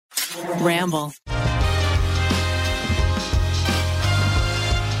Ramble.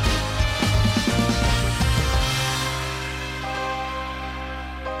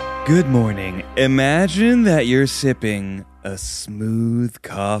 Good morning. Imagine that you're sipping a smooth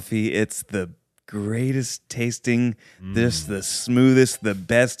coffee. It's the greatest tasting, just the smoothest, the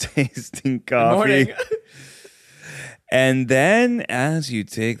best tasting coffee. And then as you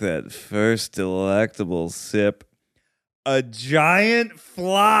take that first delectable sip, a giant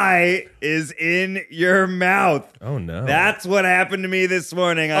fly is in your mouth. Oh, no. That's what happened to me this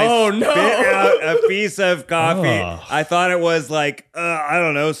morning. I Oh, no. spit out a piece of coffee. Oh. I thought it was like, I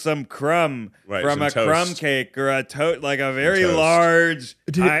don't know, some crumb Right, from some a toast. crumb cake or a toast, like a very toast. large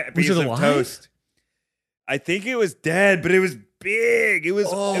piece was it of alive? toast. I think it was dead, but it was big. It was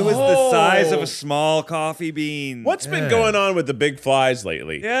the size of a small coffee bean. What's been going on with the big flies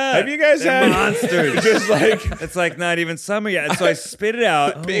lately? Yeah, Have you guys they're had monsters? just like It's like not even summer yet. And so I spit it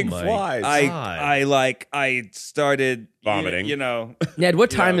out. big my flies? I started Vomiting. You know, Ned,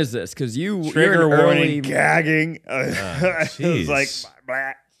 what time is this? Because you're trigger an warning, early, gagging. It was like, jeez.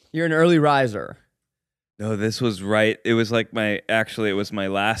 blah. you're an early riser. No, this was right. It was like it was my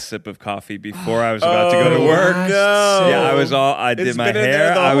last sip of coffee before I was about to go to Oh, work. no. Yeah, I It's did my been in there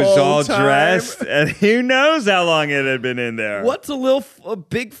hair. the I was whole all time. dressed, and who knows how long it had been in there. What's a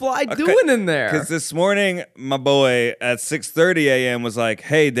big fly doing in there? Because this morning, my boy at 6:30 a.m. was like,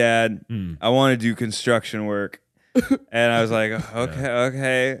 "Hey, Dad, I want to do construction work," and I was like,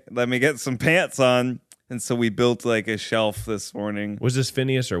 "Okay, let me get some pants on." And so we built like a shelf this morning. Was this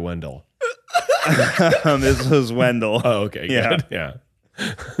Phineas or Wendell? This was Wendell. Oh, okay. Yeah. Good. Yeah.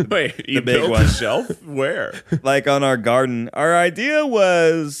 Wait, you big built one. a shelf? Where? Like on our garden. Our idea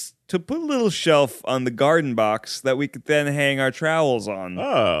was to put a little shelf on the garden box that we could then hang our trowels on.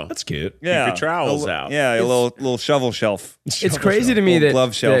 Oh, That's cute. yeah, your trowels A out. Yeah, a little shovel shelf. It's crazy to me Little that,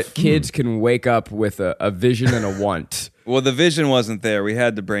 glove shelf. that kids can wake up with a vision and a want. Well, the vision wasn't there. We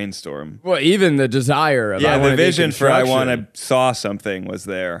had to brainstorm. Well, even the desire of I Yeah, wanna the do vision for I want construction. to saw something was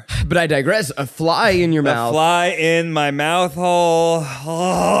there. But I digress. A fly in your A mouth. fly in my mouth hole.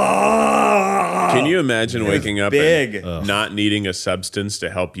 Can you imagine waking up big. and not needing a substance to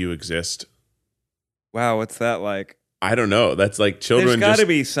help you exist? Wow, what's that like? I don't know. That's like There's children got to just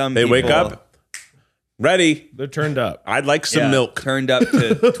be some they wake people- up ready. They're turned up. I'd like some Yeah, milk. turned up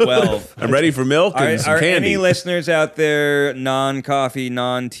to 12. I'm ready for milk and some Are candy. any listeners out there, non-coffee,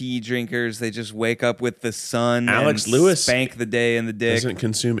 non-tea drinkers, they just wake up with the sun Alex and Lewis spank the day in the dick? Doesn't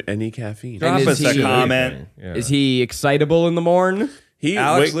consume any caffeine. Drop And us is a he- comment. Yeah. Is he excitable in the morn? He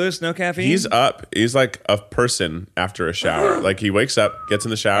Alex wake- Lewis, no caffeine? He's up. He's like a person after a shower. Like he wakes up, gets in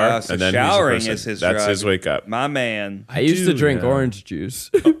the shower, So and then showering he's a person. is his That's drug. his wake up. My man. I used to do, drink yeah. orange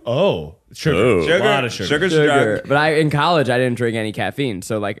juice. Oh, sugar. Oh. A lot of sugar. Sugar's Sugar. drug. But in college, I didn't drink any caffeine.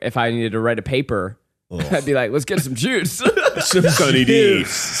 So, like, if I needed to write a paper, I'd be like, let's get some juice. Some Sunny D.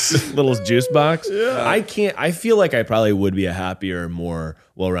 Little juice box. I can't. I feel like I probably would be a happier, more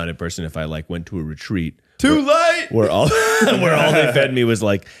well-rounded person if I like went to a retreat. Too late. Where all they fed me was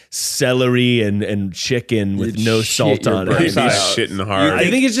like celery and chicken with You'd no shit salt your on brains it. He's out. shitting hard. I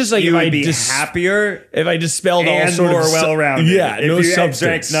think it's just like you if would I be just happier if I dispelled all and sort more of well-rounded. Yeah, if no you substance.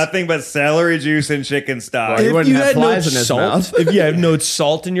 drank nothing but celery juice and chicken stock. Well, you wouldn't have had flies in his salt, mouth. if you have no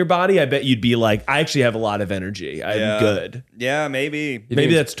salt in your body, I bet you'd be like, I actually have a lot of energy. I'm Yeah. good. Yeah, maybe.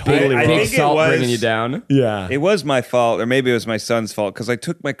 Maybe that's totally I wrong. think it salt was- bringing you down. Yeah. It was my fault, or maybe it was my son's fault, because I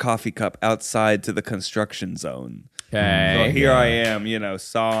took my coffee cup outside to the construction zone. So Okay. here I am,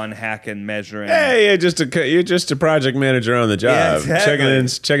 sawing, hacking, measuring. Hey, you're just a project manager on the job, Yeah, exactly.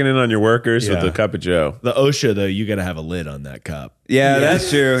 checking in on your workers with Yeah. a cup of Joe. The OSHA though, you got to have a lid on that cup. Yeah, that's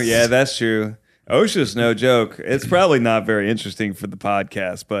true. Yeah, that's true. OSHA's no joke. It's probably not very interesting for the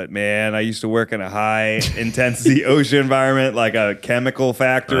podcast, but man, I used to work in a high intensity OSHA environment, like a chemical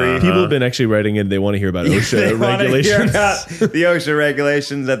factory. People have been actually writing in. They want to hear about They OSHA wanna hear regulations. about the OSHA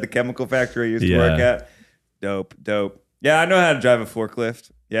regulations at the chemical factory I used to work Yeah. at. Dope. Yeah, I know how to drive a forklift.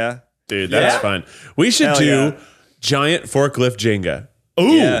 Yeah. Dude, that's Yeah. fun. We should Hell do yeah. giant forklift Jenga.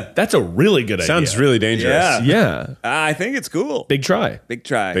 Ooh, Yeah. that's a really good Sounds idea. really dangerous. Yeah. Yeah. I think it's cool. Big try. Big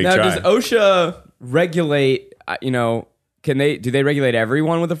try. Big Now, try. does OSHA regulate, do they regulate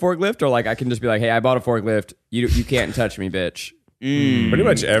everyone with a forklift? Or like I can just be like, hey, I bought a forklift. You can't touch me, bitch. Pretty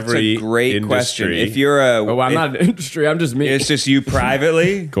much It's every a great industry. question. If you're a, Oh, I'm not an industry. I'm just me. it's just you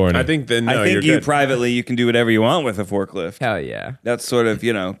privately. Corny. I think then no, I think you're you good. privately you can do whatever you want with a forklift. Hell yeah. That's sort of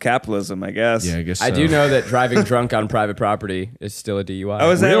capitalism, I guess. Yeah, I guess I so. do know that driving drunk on private property is still a DUI. Oh,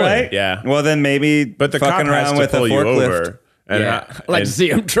 is that Really? right? Yeah. Well, then maybe But the fucking cop has around to with a pull you forklift. over And Yeah, I'd like to see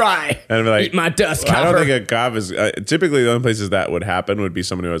him try. And I'd be like, eat my dust, I don't copper. think a cop is. Typically, the only places that would happen would be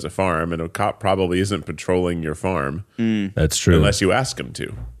someone who has a farm, and a cop probably isn't patrolling your farm That's true. unless you ask him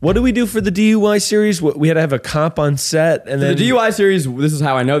to. What do we do for the DUI series? We had to have a cop on set, and then The DUI series, this is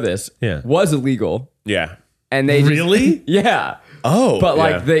how I know this, Yeah. was illegal. Yeah. And they just- Really? yeah. Oh, But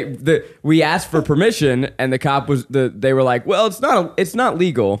like yeah. we asked for permission, and the cop they were like, well, it's not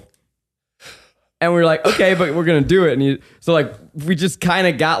legal. And we were like, okay, but we're gonna do it. And so like we just kind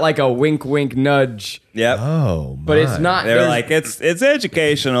of got like a wink, wink, nudge. Yep. Oh, But it's not. They're there's- like, it's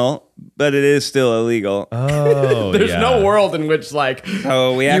educational, but it is still illegal. Oh, there's yeah. no world in which like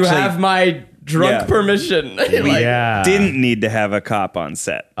So we you actually have my drunk Yeah. permission. Like, Yeah. didn't need to have a cop on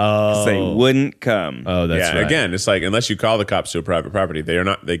set. Oh. They wouldn't come. Oh, that's yeah. right. Again, it's like unless you call the cops to a private property,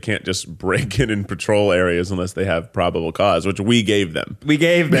 they can't just break in and patrol areas unless they have probable cause, which we gave them. We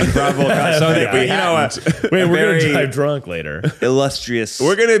gave them probable cause. So they, We you know, hadn't. Wait, we're very gonna drive drunk later. illustrious.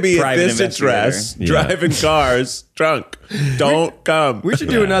 We're gonna be at private this address, investigator. driving cars, drunk. Don't come. we should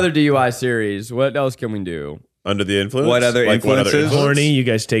do another DUI series. What else can we do? Under the influence. What other influences? Horny, you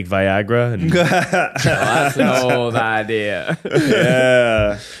guys take Viagra, and That's an old idea.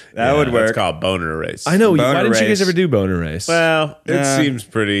 Yeah, that would That's work. called boner race. I know. Boner Why didn't you guys race. ever do boner race? Well, it Yeah. seems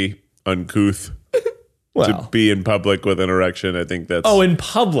pretty uncouth to be in public with an erection. I think that's. Oh, in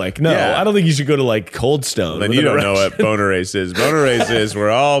public? No, Yeah. I don't think you should go to like Cold Stone. then with you an don't know erection. what boner race is. Boner race is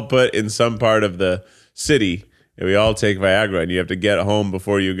we're all put in some part of the city and we all take Viagra and you have to get home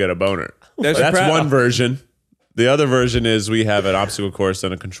before you get a boner. There's a That's pro- one version. The other version is we have an obstacle course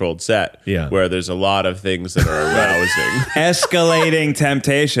on a controlled set Yeah. where there's a lot of things that are arousing. Escalating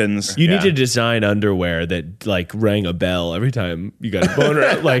temptations. You Yeah. need to design underwear that like rang a bell every time you got a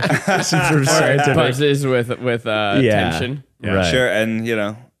boner. Like some sort of scientific. Buzzes with tension. Yeah. Right. Sure, and you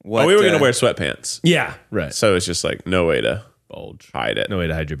know what? Oh, we were going to wear sweatpants. Yeah, right. So it's just like no way to Bulge. hide it. No way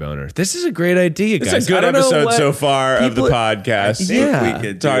to hide your boner. This is a great idea, guys. It's a good I don't know episode what so far of the people- podcast. Yeah. we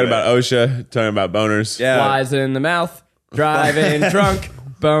could do Talking it. about OSHA, talking about boners. Yeah. Flies in the mouth, driving drunk,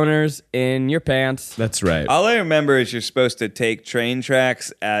 boners in your pants. That's right. All I remember is you're supposed to take train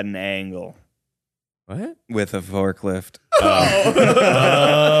tracks at an angle What? with a forklift.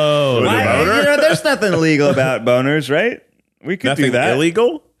 Oh, With a boner? You know, there's nothing illegal about boners, right? We could Nothing do that.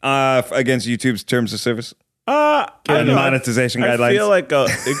 illegal? Against YouTube's terms of service I don't and know. monetization I guidelines. feel like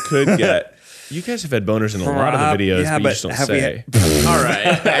it could get. you guys have had boners in a lot of the videos, yeah, but you but just don't have we say. All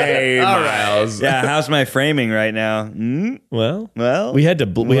right. Hey, Miles. Yeah, how's my framing right now? Well, Well, we had to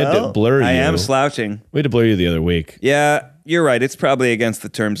blur you. I am slouching. We had to blur you the other week. Yeah, you're right. It's probably against the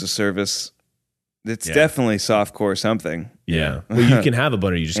terms of service. It's definitely softcore something. Yeah. Well, you can have a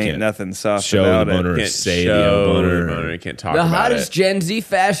boner, you just Ain't can't nothing soft show about the boner it. or Can't say show the the boner. boner. You can't talk The about hottest it. Gen Z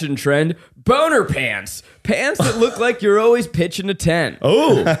fashion trend, boner pants. Pants that look like you're always pitching a tent.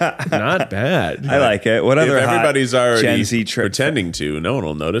 Oh, not bad. I like it. What If other everybody's hot already Gen Z trick? pretending to, no one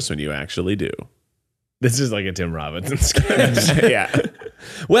will notice when you actually do. This is like a Tim Robinson sketch. Yeah.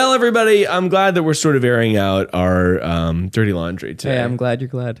 Well, everybody, I'm glad that we're sort of airing out our dirty laundry today. Hey, I'm glad you're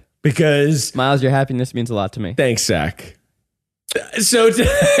glad. Because Miles, your happiness means a lot to me. thanks, Zach. So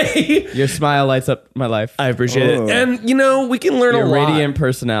today, Your smile lights up my life. I appreciate Oh. it. And, you know, we can learn Your a lot. radiant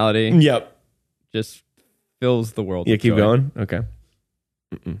personality Yep. just fills the world. Yeah, with keep joy. going. Okay.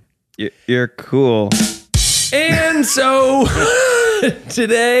 You're cool. And so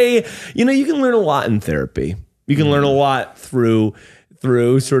today, you know, you can learn a lot in therapy. You can learn a lot through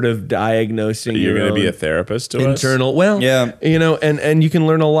sort of diagnosing You're your going to be own a therapist to us? internal. Well, Yeah. you know, and you can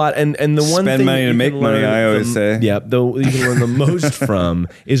learn a lot. And the one Spend thing money that to you make can money, learn I always the- say. Yeah, though you can learn the most from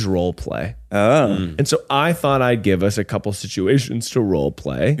is role play. Oh. And so I thought I'd give us a couple situations to role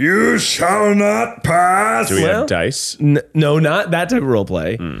play. You shall not pass. Do we Well- have dice? No, not that type of role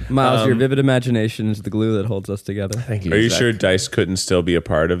play. Miles, your vivid imagination is the glue that holds us together. Thank you. Are you Zach. sure dice couldn't still be a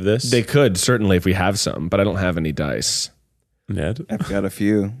part of this? They could certainly if we have some, but I don't have any dice. Ned? I've got a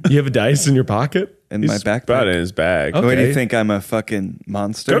few You have a dice in your pocket? in my He's got it in backpack. his bag. Okay. What do you think? I'm a fucking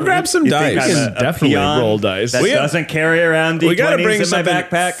monster? Go grab some You think dice. I'm You a can definitely peon roll dice. That We have- doesn't carry around We got to D20s bring in my something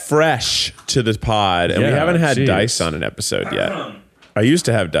backpack. fresh to this pod, and we Yeah, haven't had geez. dice on an episode yet. I used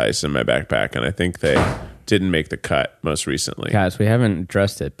to have dice in my backpack, and I think they didn't make the cut most recently. Guys, we haven't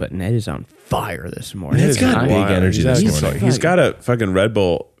addressed it, but Ned is on fire this morning. Ned's got big energy this He's morning. He's got a fucking Red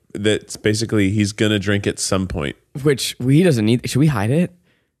Bull that's basically he's gonna drink at some point. Which he doesn't need. Should we hide it?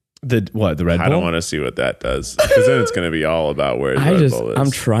 The Red Bull? I don't want to see what that does because then it's gonna be all about where Red Bull is.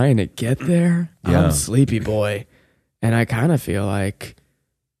 I'm trying to get there. Yeah. I'm a sleepy boy, and I kind of feel like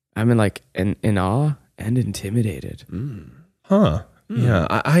I'm in awe and intimidated. Huh. Yeah,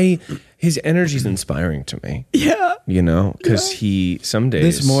 I his energy's inspiring to me. Yeah. You know, because he some days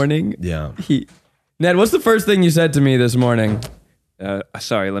This morning, Yeah. Ned, what's the first thing you said to me this morning?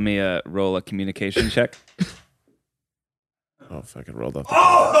 Sorry, let me roll a communication check. Oh, fucking rolled off.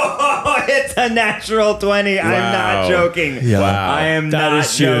 Oh, it's a natural 20. I'm Wow. not joking. Yeah. Wow. I am That not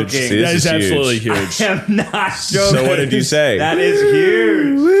is huge. joking. See, That this is is absolutely huge. huge. I am not joking. So what did you say? That is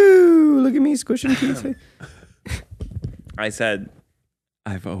huge. Woo! Look at me squishing Keith. I said,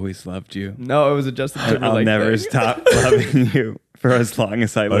 I've always loved you. No, it was a Justin Timberlake I'll never thing. stop loving you for as long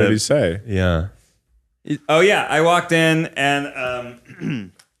as I What did he live. say? Yeah. Oh, yeah. I walked in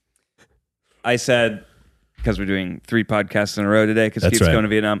and I said, because we're doing 3 podcasts in a row today because That's Keith's right. going to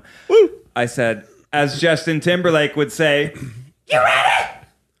Vietnam. I said, as Justin Timberlake would say,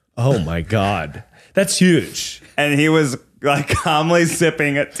 Oh my God. That's huge. and he was like calmly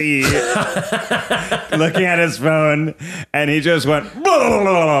sipping a tea, looking at his phone, and he just went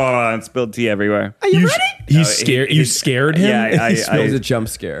and spilled tea everywhere. You No, scared he- you scared him? Yeah, It was a jump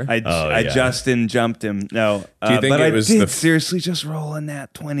scare. I yeah. Justin jumped him. No, Do you think but it I was did the- seriously just roll a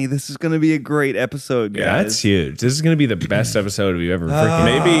nat 20. This is going to be a great episode, guys. That's huge. This is going to be the best episode we've ever freaking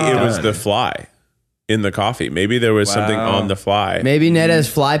Maybe it was done. the fly in the coffee. Maybe there was something Wow. on the fly. Maybe Ned has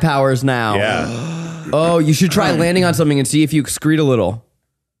fly powers now. Yeah. Oh, you should try landing on something and see if you excrete a little.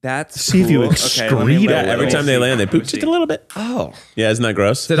 That's See if you cool. excrete let me- it. let Yeah, me every time they see. land, they poop just a little bit. Oh. Yeah, isn't that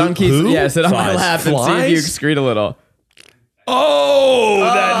gross? Sit on Keith's, Who? yeah, sit on my Flies. lap and see if Flies? you excrete a little. Oh,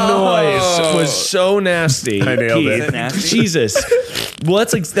 that noise was so nasty. I nailed it. Is it nasty? Jesus. Well,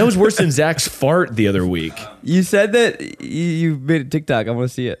 that was worse than Zach's fart the other week. You said that you made a TikTok. I want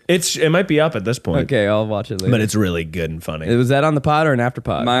to see it. It might be up at this point. Okay, I'll watch it later. But it's really good and funny. Was that on the pod or an after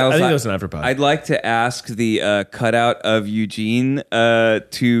pod? Miles, I think it was an afterpod. I'd like to ask the cutout of Eugene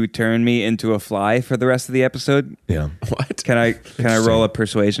to turn me into a fly for the rest of the episode. Yeah. What? Can I roll a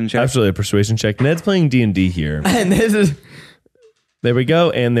persuasion check? Absolutely a persuasion check. Ned's playing D&D here. and this is There we go.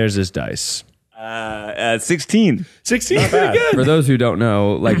 And there's his dice. 16. 16. Pretty good. for those who don't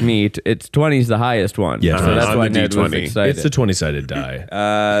know, like me, it's 20 is the highest one. Yeah, so that's on why the Ned was D20. excited. It's the 20-sided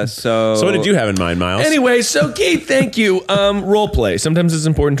die. So So what did you have in mind, Miles? Anyway, so Keith, thank you. Role play. Sometimes it's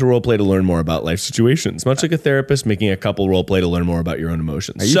important to role play to learn more about life situations. Much like a therapist making a couple role play to learn more about your own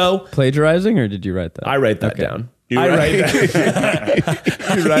emotions. Are you So plagiarizing or did you write that? I write that Okay. down. You I write- write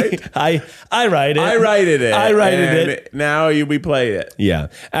that. You right? I write it. I righted it. I righted and it. Now we played it. Yeah.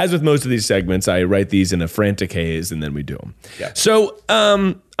 As with most of these segments, I write these in a frantic haze and then we do them. Yeah. So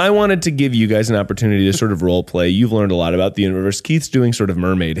I wanted to give you guys an opportunity to sort of role play. You've learned a lot about the universe. Keith's doing sort of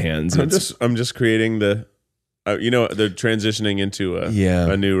mermaid hands. I'm just creating the, they're transitioning into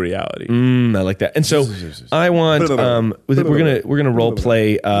a new reality. I like that. And so I want we're gonna role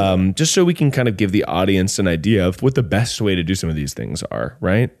play just so we can kind of give the audience an idea of what the best way to do some of these things are,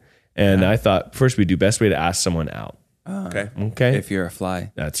 right? And I thought first we'd do best way to ask someone out. Okay. Okay. if you're a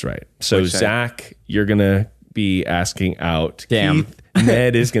fly? That's right. So Which I- Zach, you're gonna be asking out. Damn. Keith,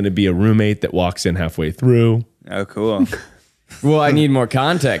 Ned is gonna be a roommate that walks in halfway through. Oh, cool. Well, I need more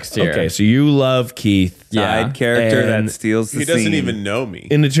context here. Okay, so you love Keith. Yeah. Side character And that steals the He doesn't scene. even know me.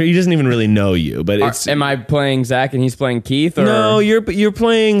 He doesn't even really know you, but it's Am I playing Zach and he's playing Keith? Or? no, you're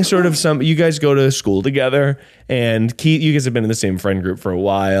playing sort of some. You guys go to school together, and Keith. You guys have been in the same friend group for a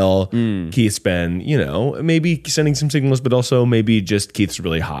while. Keith's been, maybe sending some signals, but also maybe just Keith's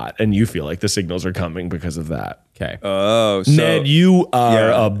really hot, and you feel like the signals are coming because of that. Okay. Oh, so Ned, you are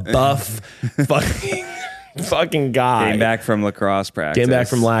Yeah. a buff fucking guy. came back from lacrosse practice. Came back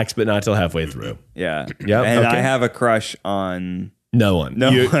from lax, but not till halfway through. Yeah. Yep, And okay. I have a crush on. No one. No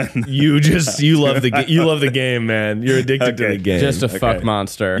you, one. You love the game, man. You're addicted to Okay. the game. Just a fuck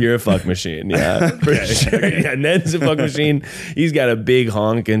monster. You're a fuck machine, yeah, for sure. Yeah, Ned's a fuck machine. He's got a big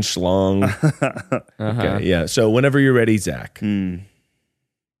honk and schlong. Okay, yeah. So whenever you're ready, Zach.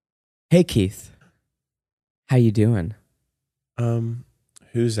 Hey, Keith. How you doing?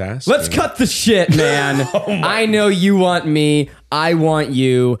 Who's asking? Let's cut the shit, man. I know you want me. I want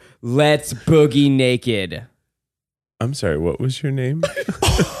you. Let's boogie naked. I'm sorry. What was your name?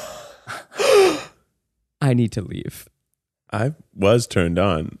 I need to leave. I was turned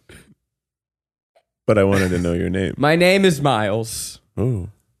on, but I wanted to know your name. My name is Miles, Oh,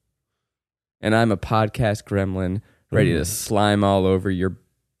 and I'm a podcast gremlin ready to slime all over your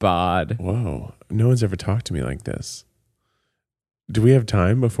bod. whoa! No one's ever talked to me like this. Do we have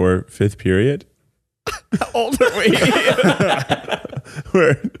time before fifth period? How old are we?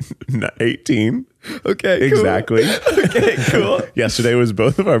 We're 18. Okay, Exactly. Okay, cool. Yesterday was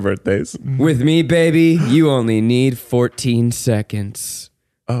both of our birthdays. With me, baby, you only need 14 seconds.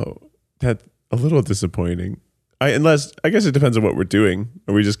 Oh, that's a little disappointing. Unless I guess it depends on what we're doing.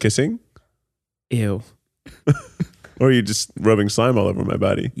 Are we just kissing, Ew. or are you just rubbing slime all over my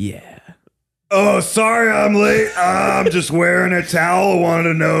body? Yeah. Oh, sorry I'm late. I'm just wearing a towel. Wanted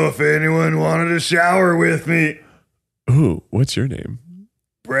to know if anyone wanted to shower with me. Ooh, what's your name?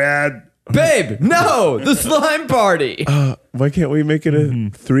 Brad. Babe, no, the slime party. Why can't we make it a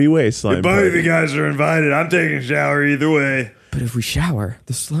three-way slime Both of you party? guys are invited. I'm taking a shower either way. But if we shower,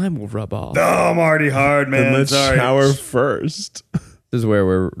 the slime will rub off. Oh, I'm already hard, man. Then let's Sorry. shower first. This is where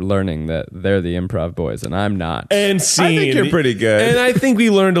we're learning that they're the improv boys and I'm not. And scene. I think you're pretty good. And I think we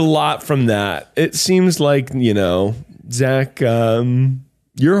learned a lot from that. It seems like, Zach,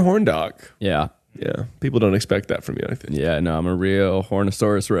 you're a horn dog. Yeah. Yeah. People don't expect that from you, I think. Yeah, no, I'm a real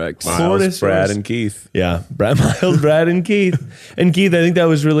Hornosaurus Rex. Miles, Brad, and Keith. Yeah. Miles, Brad, and Keith. And Keith, I think that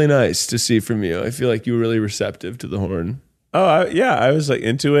was really nice to see from you. I feel like you were really receptive to the horn. Oh, I was like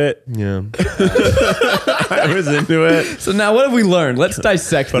into it. Yeah. I was into it. So now what have we learned? Let's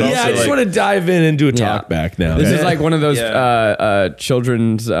dissect this. Yeah, I just want to dive in and do a talk back now. This okay? is like one of those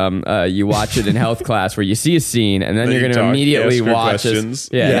children's, you watch it in health class where you see a scene and then Then you're you going to talk, immediately ask her watch questions.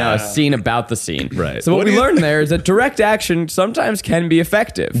 a scene about the scene. Right. So what What we do you- learned there is that direct action sometimes can be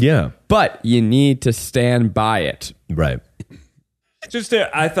effective. Yeah. But you need to stand by it. Right.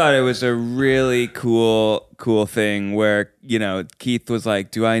 I thought it was a really cool thing where, Keith was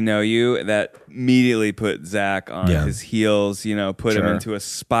like, "Do I know you?" That immediately put Zach on his heels, put him into a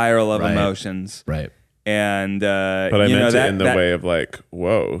spiral of Right. emotions. Right. And, But I meant it in the way of like,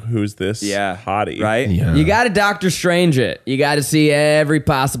 whoa, who's this hottie? Right? Yeah. You got to Doctor Strange it. You got to see every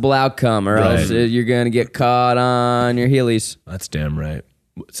possible outcome or else you're going to get caught on your heelys. That's damn right.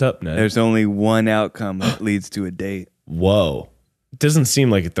 What's up, Ned? There's only one outcome that leads to a date. Whoa. It doesn't seem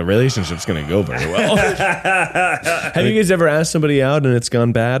like the relationship's going to go very well. Have you guys ever asked somebody out and it's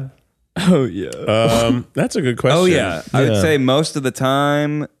gone bad? Oh, yeah. That's a good question. Oh, yeah. I would say most of the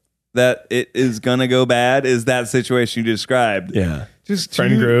time that it is going to go bad is that situation you described. Yeah. Just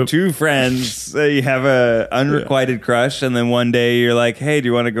Friend group. two friends. You have a unrequited crush, and then one day you're like, "Hey, do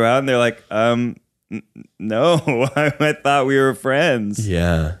you want to go out?" And they're like, no, I thought we were friends."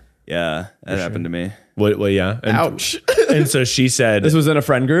 Yeah. Yeah, that happened to me. Well, yeah. And, Ouch. And so she said, This was in a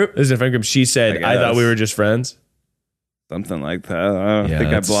friend group? this is a friend group. She said, I thought we were just friends. Something like that. I don't Yeah, think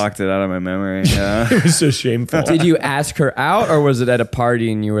I that's- blocked it out of my memory. Yeah. It was so shameful. Did you ask her out or was it at a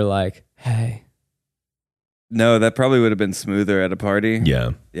party and you were like, hey? No, that probably would have been smoother at a party.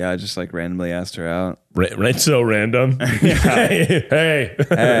 Yeah. Yeah, I just like randomly asked her out. Right. So random. Hey.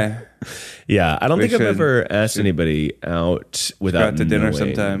 Hey, Yeah. I don't We think I've should- ever asked anybody out without out to dinner knowing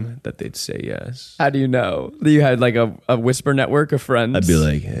sometime. that they'd say yes. How do you know? You had like a whisper network of friends? I'd be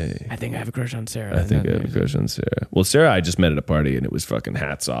like, hey. I think I have a crush on Sarah. I think I have a crush on Sarah. Well, Sarah, I just met at a party and it was fucking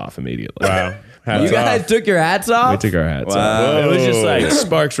hats off immediately. Wow. You Hats guys off. took your hats We off? took our hats Wow. off. It was just like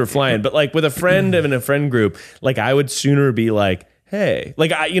sparks were flying. But like with a friend in a friend group, like I would sooner be like, hey,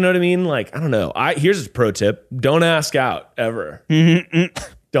 like you know what I mean? Like, I don't know. Here's a pro tip. Don't ask out ever.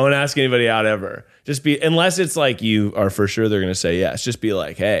 Don't ask anybody out ever. Just be, unless it's like you are for sure they're going to say yes. Just be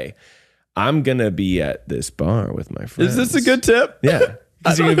like, hey, I'm going to be at this bar with my friends. Is this a good tip? Yeah.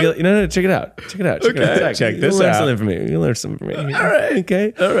 Because you're gonna be like, no, check it out. Check it out. Check it out. Check You'll this learn out. something from me. You'll learn something from me. All right.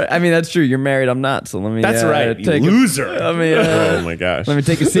 Okay. All right. I mean, that's true. You're married. I'm not. So let me. That's right. You Take loser. I mean, Oh my gosh. let me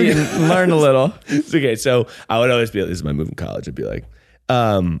take a seat and learn a little. It's okay. So I would always be like, this is my move in college. I'd be like,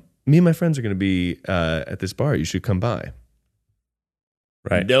 me and my friends are going to be at this bar. You should come by.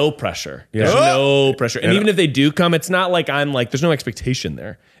 Right. No pressure. There's no pressure. And even if they do come, it's not like I'm like, there's no expectation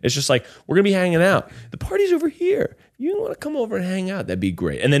there. It's just like, we're going to be hanging out. The party's over here. You want to come over and hang out? That'd be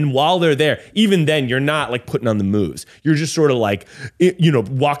great. And then while they're there, even then, you're not like putting on the moves. You're just sort of like,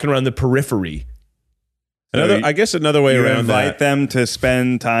 walking around the periphery. I guess another way You around invite that. them to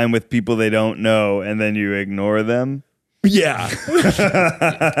spend time with people they don't know, and then you ignore them. Yeah.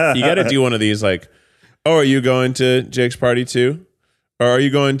 You got to do one of these like, oh, are you going to Jake's party too? Or are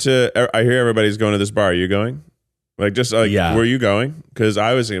you going to, I hear everybody's going to this bar. Are you going? Like, just like, Yeah. were you going? Because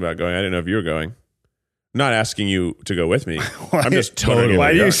I was thinking about going. I didn't know if you were going. I'm not asking you to go with me. I'm just wondering if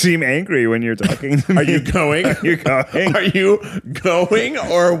Why do you're you seem angry when you're talking to me? Are you going? Are you going? Are you going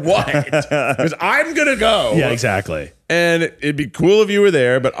or what? Because I'm going to go. Yeah, exactly. And it'd be cool if you were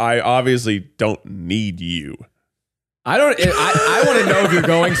there, but I obviously don't need you. I don't. I want to know if you're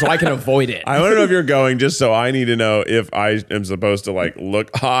going so I can avoid it. I want to know if you're going just so I need to know if I am supposed to like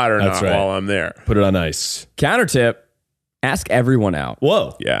look hot or That's not right. while I'm there. Put it on ice. Counter tip: ask everyone out.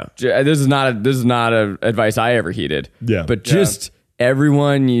 Whoa. Yeah. This is not a advice I ever heeded. Yeah. But just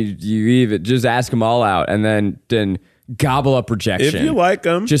everyone you even just ask them all out, and then gobble up rejection. If you like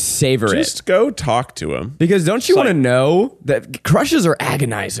them, just savor it. Just go talk to them. Because don't you want to know that crushes are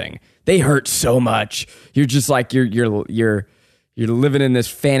agonizing? They hurt so much. You're just like you're living in this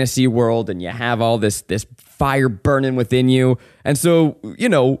fantasy world, and you have all this fire burning within you. And so,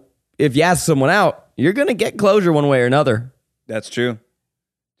 if you ask someone out, you're gonna get closure one way or another. That's true.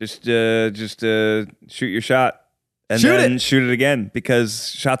 Just shoot your shot and Shoot then it. shoot it again, because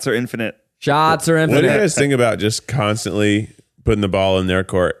shots are infinite. Shots are What do you infinite. guys think about just constantly putting the ball in their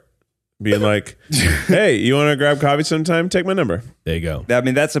court? Being like, hey, you want to grab coffee sometime? Take my number. There you go. I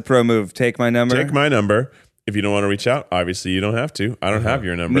mean, that's a pro move. Take my number. Take my number. If you don't want to reach out, obviously you don't have to. I don't have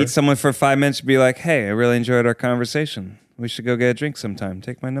your number. Meet someone for 5 minutes. Be like, hey, I really enjoyed our conversation. We should go get a drink sometime.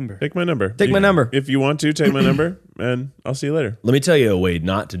 Take my number. Take my number. Take my number. If you want to, take my number, and I'll see you later. Let me tell you a way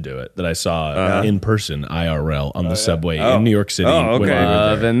not to do it that I saw in person, IRL, on the subway in New York City. Oh, when we okay. were there.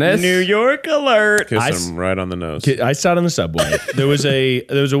 Loving this. New York alert. Kiss him right on the nose. I sat on the subway. There was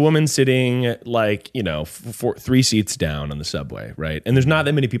a woman sitting 3 seats down on the subway, right? And there's not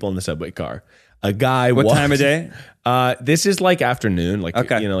that many people in the subway car. A guy. What walked, time of day? This is like afternoon,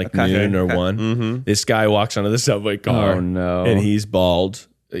 Okay. noon or 1. This guy walks onto the subway car. Oh, no. And he's bald,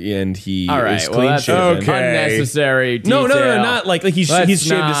 and he All right. is Well, clean that's shaven. unnecessary No, detail. not like he's Let's shaved his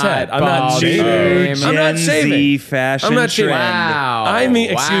not head. I'm not bald shaving. shame. I'm not Gen shaving. Z fashion I'm not shaving. trend. Wow. I mean,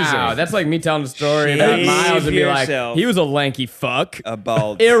 excuse wow. me. That's like me telling a story about Shave Miles and be like, yourself. he was a lanky fuck. A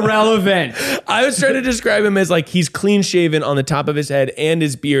bald. Irrelevant. I was trying to describe him as like he's clean shaven on the top of his head and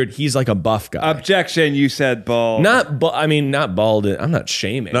his beard. He's like a buff guy. Objection, you said bald. Not bald. I'm not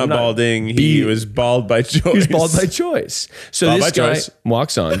shaming. Not I'm balding. He be- was bald by choice. He was bald by choice. So Bald this by guy choice.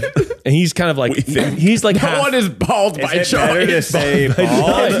 walks on, and he's kind of like he's like No half. one is bald by Is it better to choice. say Bald by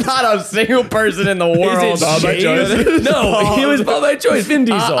bald? There's not a single person in the Is world. it Bald by shaved? choice. No, he was bald by choice. Vin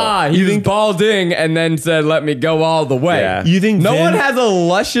Diesel. He was balding and then said, let me go all the way. Yeah. You think no Vin- one has a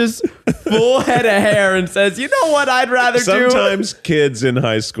luscious full head of hair and says, you know what I'd rather do? Sometimes kids in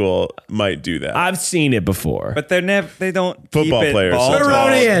high school might do that. I've seen it before. But they're never. They don't. Football keep it players bald. sometimes.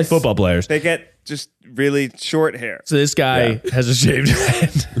 Erroneous. Football players. They get just really short hair. So this guy has a shaved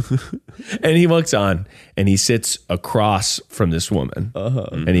head, and he walks on, and he sits across from this woman,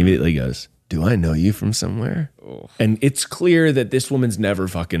 and he immediately goes, "Do I know you from somewhere?" And it's clear that this woman's never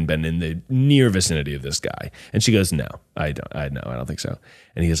fucking been in the near vicinity of this guy, and she goes, "No, I don't. I don't think so."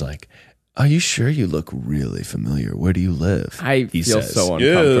 And he's like, "Are you sure you look really familiar? Where do you live?" I he feel says. so Ew.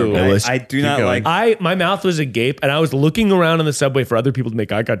 uncomfortable. It was- I do not going. like. My mouth was agape, and I was looking around on the subway for other people to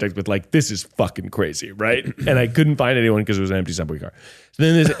make eye contact with, like, this is fucking crazy, right? And I couldn't find anyone because it was an empty subway car. So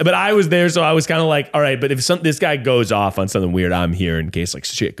then but I was there, so I was kind of like, all right, but if this guy goes off on something weird, I'm here in case like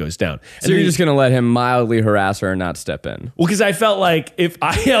shit goes down. So you're just going to let him mildly harass her and not step in? Well, because I felt like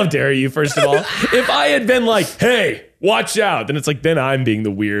how dare you, first of all, if I had been like, hey, watch out, then it's like, then I'm being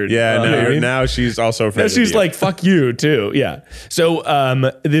the weird. Yeah, you know what I mean? now she's also afraid. Now of she's you. like, fuck you too. Yeah. So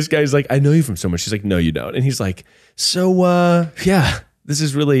this guy's like, I know you from somewhere. She's like, no, you don't. And he's like, so yeah, this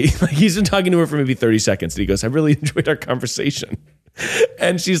is really like, he's been talking to her for maybe 30 seconds. And he goes, I really enjoyed our conversation.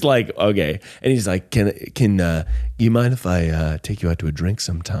 And she's like, okay. And he's like, can you mind if I take you out to a drink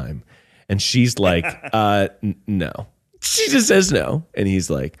sometime? And she's like, no. She just says no. And he's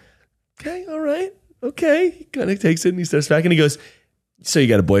like, okay, all right. Okay. He kind of takes it and he steps back and he goes, so you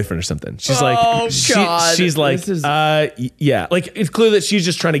got a boyfriend or something? She's Oh, like, God. she's like, This is- yeah. Like it's clear that she's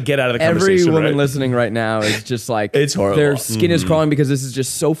just trying to get out of the Every conversation. woman right? listening right now is just like, It's horrible. Their skin is crawling because this is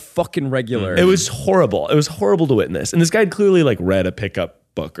just so fucking regular. It was horrible. It was horrible to witness. And this guy had clearly like read a pickup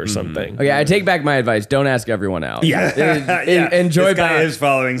book or something. Okay, I take back my advice. Don't ask everyone out. Enjoy This guy is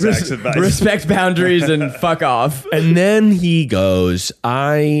following Zach's advice. respect boundaries and fuck off. And then he goes,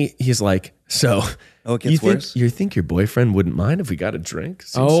 he's like, so Oh, it gets worse? you think your boyfriend wouldn't mind if we got a drink?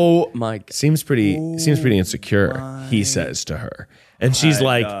 Oh my God. Seems pretty insecure, he says to her. And she's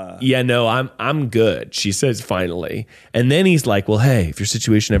like, yeah, no, I'm good. She says finally. And then he's like, well, hey, if your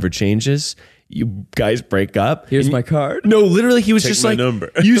situation ever changes, you guys break up. Here's my card. No, literally he was just my like,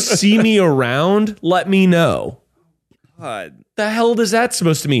 number. you see me around, let me know. God. The hell does that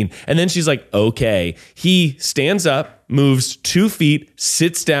supposed to mean? And then she's like, okay. He stands up, moves 2 feet,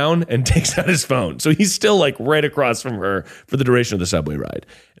 sits down, and takes out his phone. So he's still like right across from her for the duration of the subway ride.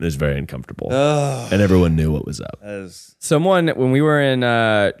 And it was very uncomfortable. And everyone knew what was up. Someone, when we were in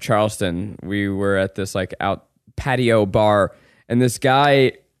Charleston, we were at this like out patio bar, and this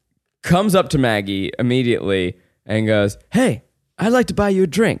guy comes up to Maggie immediately and goes, hey, I'd like to buy you a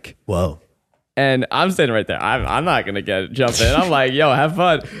drink. Whoa. And I'm sitting right there. I'm not gonna jump in. I'm like, yo, have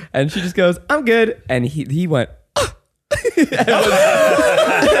fun. And she just goes, I'm good. And he went, "Ah."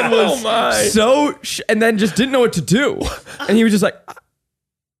 Oh my. So, and then just didn't know what to do. And he was just like,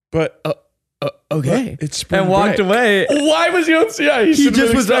 But okay. it's spring and walked break. away. Why was he on CI? He He should have just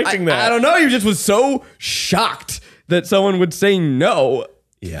been was expecting that. I don't know. He just was so shocked that someone would say no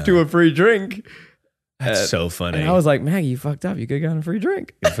Yeah. to a free drink. That's so funny. And I was like, Maggie, you fucked up. You could have gotten a free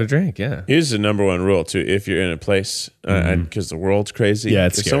drink. for a drink, yeah. Here's the number one rule too: if you're in a place, because the world's crazy, Yeah,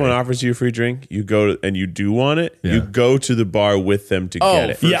 it's if scary. someone offers you a free drink, you go to, and you do want it, Yeah. you go to the bar with them to get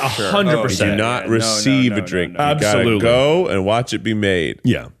it. for Yeah, sure. 100%. You do not Yeah, no, receive no, a no, drink. no, no. You gotta Absolutely. go and watch it be made.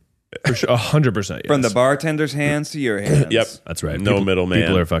 Yeah. For sure. 100%. Yes. From the bartender's hands to your hands. Yep, That's right. No middleman.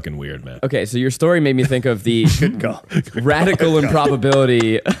 People are fucking weird, man. Okay, so your story made me think of the Call. radical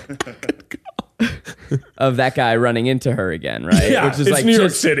improbability of that guy running into her again, right? Yeah, Which is it's like New York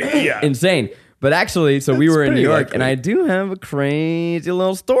just City. Yeah. insane. But actually, so we were in New pretty York, likely. and I do have a crazy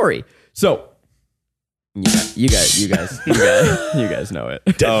little story. So, you guys know it.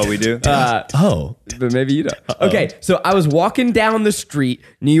 Oh, we do? Oh. But maybe you don't. Okay, so I was walking down the street.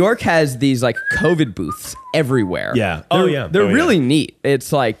 New York has these like COVID booths everywhere. Yeah. They're, Oh, yeah. They're Oh, yeah. really neat.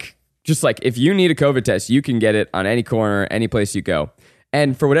 It's like, just like if you need a COVID test, you can get it on any corner, any place you go.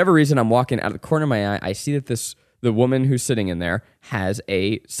 And for whatever reason, I'm walking out of the corner of my eye. I see that the woman who's sitting in there has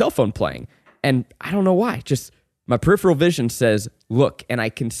a cell phone playing. And I don't know why. Just my peripheral vision says, look, and I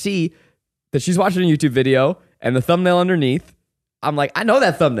can see that she's watching a YouTube video and the thumbnail underneath. I'm like, I know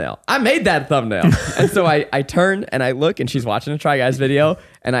that thumbnail. I made that thumbnail. And so I turn and I look and she's watching a Try Guys video.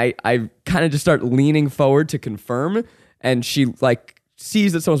 And I kind of just start leaning forward to confirm. And she like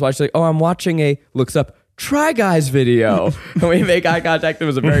sees that someone's watching. She's like, oh, I'm watching looks up Try Guys video. And we make eye contact. It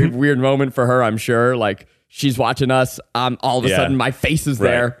was a very weird moment for her, I'm sure. Like she's watching us. All of a Yeah. sudden my face is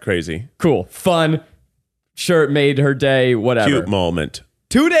there. Right. Crazy. Cool. Fun. Sure, it made her day, whatever. Cute moment.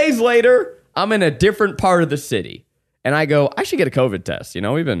 2 days later, I'm in a different part of the city. And I go, I should get a COVID test. You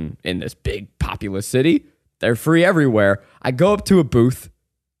know, we've been in this big populous city. They're free everywhere. I go up to a booth.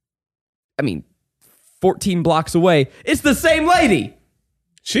 14 blocks away. It's the same lady.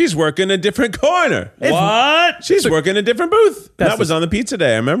 She's working a different corner. What? She's working a different booth. That's That was on the pizza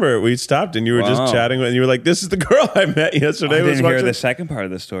day. I remember we stopped and you were Wow. just chatting and you were like, "This is the girl I met yesterday." I was didn't hear watching- the second part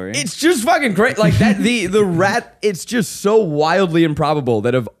of the story. It's just fucking great. Like that, the rat, it's just so wildly improbable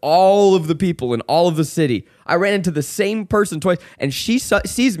that of all of the people in all of the city, I ran into the same person twice and she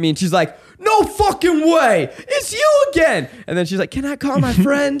sees me and she's like, no fucking way. It's you again. And then she's like, can I call my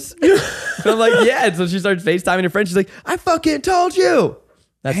friends? And I'm like, yeah. And so she starts FaceTiming her friends. She's like, I fucking told you.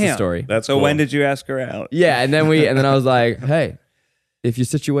 That's the Damn. story. That's so cool. when did you ask her out? Yeah. And then I was like, hey, if your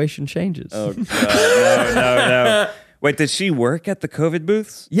situation changes. Oh, God, no. Wait, did she work at the COVID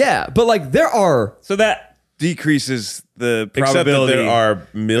booths? Yeah. But like there are So that decreases the Except that probability. there are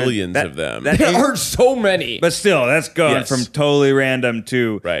millions That- of them. that- there are so many. But still, that's going Yes. from totally random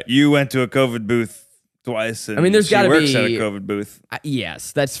to Right. you went to a COVID booth twice. And I mean, there's she gotta works be- at a COVID booth.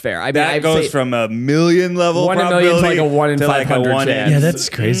 Yes, that's fair. I mean, That I'd goes say from a million level 1 in a probability million to like a 1 in to like a 500 1 in- chance. Yeah, that's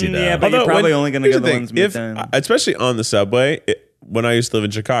crazy, though. Yeah, but you're Although probably when- only going to here's get the the thing, ones if, midterm. especially on the subway. When I used to live in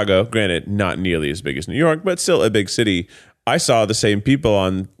Chicago, granted, not nearly as big as New York, but still a big city. I saw the same people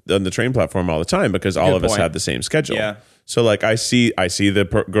on the train platform all the time because all Good of us point. had the same schedule. Yeah. So like I see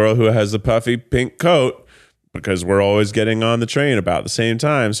the girl who has the puffy pink coat because we're always getting on the train about the same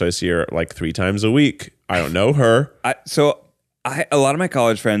time. So I see her like 3 times a week. I don't know her. A lot of my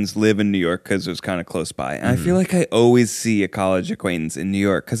college friends live in New York because it was kind of close by. And I feel like I always see a college acquaintance in New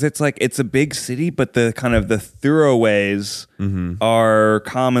York because it's like it's a big city, but the kind of the thoroughways are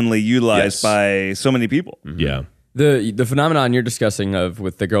commonly utilized Yes. by so many people. Yeah. the phenomenon you're discussing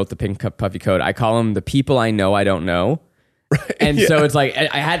with the girl with the pink puffy coat, I call them the people I know I don't know. And so it's like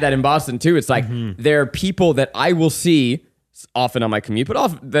I had that in Boston too. It's like there are people that I will see often on my commute, but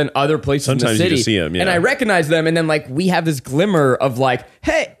often then other places Sometimes in you the just city. see 'em, yeah. And I recognize them, and then like we have this glimmer of like,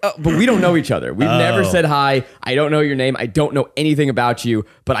 hey, but we don't know each other. We've never said hi. I don't know your name. I don't know anything about you,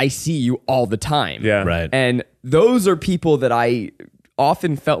 but I see you all the time. Yeah. Right. And those are people that I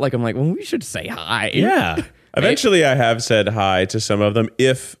often felt like I'm like, well, we should say hi. Yeah. Eventually, I have said hi to some of them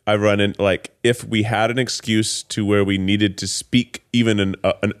if I run in, like, if we had an excuse to where we needed to speak even an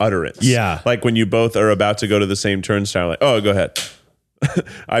utterance. Yeah. Like when you both are about to go to the same turnstile, like, oh, go ahead.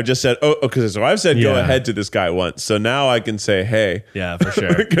 I've just said, oh, okay, so I've said go Yeah. ahead to this guy once. So now I can say, hey. Yeah, for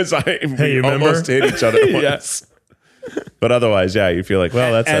sure. Because we you remember? almost hit each other once. But otherwise, yeah, you feel like,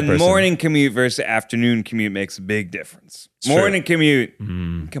 well, that's that And person. morning commute versus afternoon commute makes a big difference. true. Morning commute,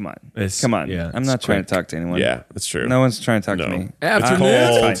 come on. It's- Come on. yeah, I'm it's not trying to talk to anyone. Yeah, that's true. No one's trying to talk to No. me. Afternoon. That's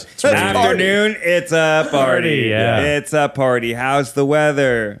Cold. fine. It's raining. Afternoon, it's a party. Yeah. It's a party. How's the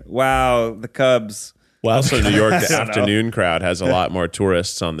weather? Wow, the Cubs. Well, Also, New York, I the don't know. afternoon crowd has a lot more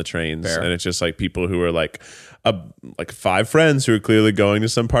tourists on the trains, and it's just like people who are like 5 friends who are clearly going to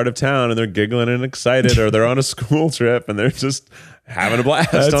some part of town, and they're giggling and excited, or they're on a school trip and they're just having a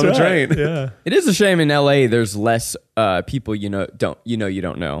blast on the train. Yeah. It is a shame in LA there's less people you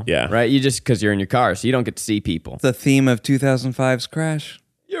don't know. Yeah. Right? You just because you're in your car, so you don't get to see people. The theme of 2005's Crash,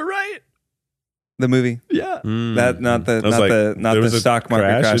 You're right. the movie. Yeah. That not the I was not like, the not there the was a stock market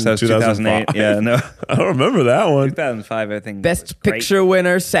crash crash. in That was 2008. 2005. Yeah, no, I don't remember that one. 2005. I think was Best great. picture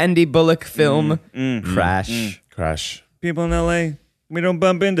winner, Sandy Bullock film, Crash. Crash. People in LA, we don't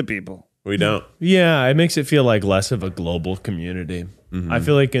bump into people. We don't. Yeah, it makes it feel like less of a global community. I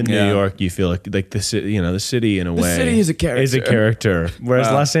feel like in Yeah. New York, you feel like the city, the city in a way city is a character. Is a character, whereas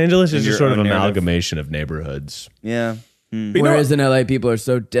Wow. Los Angeles is In just your sort of own an narrative. amalgamation of neighborhoods. Yeah. Whereas in LA, people are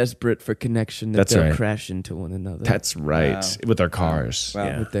so desperate for connection that That's they'll right. crash into one another. That's right. Wow. With our cars. Wow.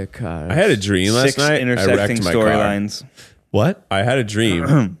 Yeah. with their cars. I had a dream last 6 night. I intersecting wrecked my car. storylines. What? I had a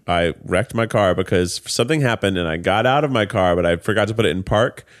dream. I wrecked my car because something happened, and I got out of my car, but I forgot to put it in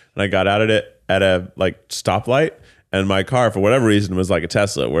park, and I got out of it at a stoplight. And my car, for whatever reason, was like a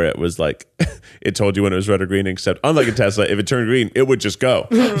Tesla, where it was like, it told you when it was red or green, except unlike a Tesla, if it turned green, it would just go,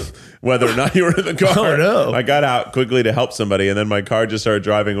 whether or not you were in the car. Oh, no. I got out quickly to help somebody, and then my car just started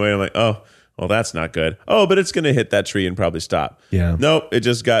driving away. I'm like, oh, well, that's not good. Oh, but it's going to hit that tree and probably stop. Yeah. Nope, it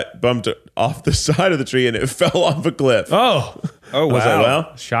just got bumped off the side of the tree, and it fell off a cliff. Oh, Oh I was wow. like,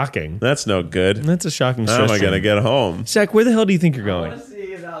 well, shocking. that's no good. That's a shocking How am stress I going to dream. get home? Zach, where the hell do you think you're going? see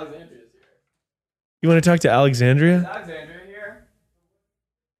if Alexandria's here. You want to talk to Alexandria? Alexandria here?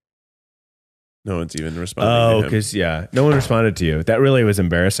 No one's even responding Oh, to him. because no one responded to you. That really was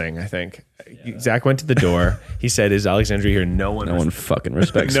embarrassing. I think Zach went to the door. He said, "Is Alexandria here?" No one fucking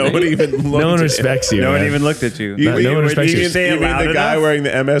respects No one even looked no one at respects you. No one man. even looked at you. No one respects you. Say it You mean loud the guy enough? wearing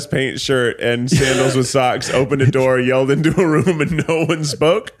the MS Paint shirt and sandals with socks opened a door, yelled into a room, and no one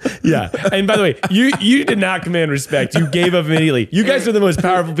spoke? Yeah. And by the way, you did not command respect. You gave up immediately. You guys are the most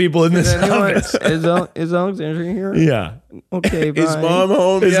powerful people in this office. Is Alexandria here? Yeah. Okay, bye. Is mom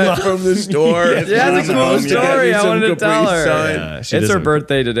home Is yet mom- from the store? Yeah, Yeah, it's a cool Mom, yeah. story. I Some wanted to tell Capri her. Sun. Yeah, she It's her doesn't-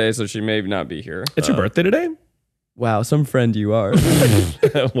 birthday today, so she may not be here. It's your birthday today? Wow, some friend you are.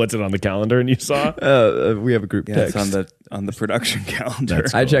 What's it on the calendar and you saw? We have a group Yeah, text. it's on the production calendar.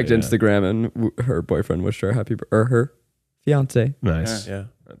 That's I checked yeah. Instagram and her boyfriend wished her her fiance. Nice. Yeah.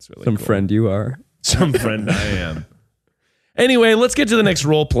 That's really Some cool. friend you are. Some friend I am. Anyway, let's get to the next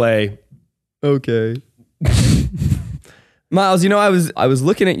role play. Okay. Miles, I was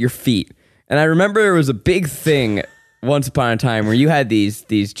looking at your feet, and I remember there was a big thing once upon a time where you had these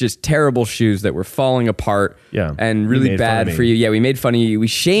just terrible shoes that were falling apart, Yeah. and You really made fun bad of me. for you. Yeah, we made fun of you. We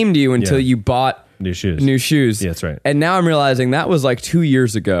shamed you until Yeah. you bought New shoes. new shoes. Yeah, that's right. And now I'm realizing that was like 2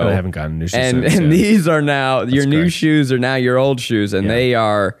 years ago. I haven't gotten new shoes and since, and yeah. these are now your new correct. shoes are now your old shoes, and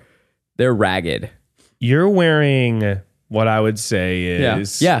Yeah. they're ragged. You're wearing what I would say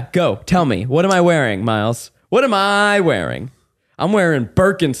is Yeah, go. Tell me. What am I wearing, Miles? What am I wearing? I'm wearing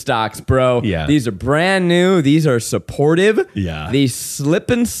Birkenstocks, bro. Yeah. These are brand new. These are supportive. Yeah. These slip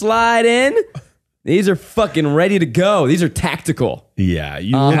and slide in. These are fucking ready to go. These are tactical. Yeah,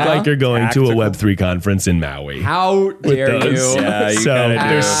 you look like you're going to a Tactical. Web3 conference in Maui. How dare those. you? Yeah, you So gotta do.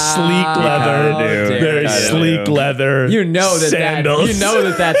 there's sleek How leather. dare There's you. sleek leather. You know that sandals. you know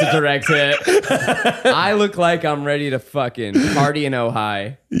that that's a direct hit. I look like I'm ready to fucking party in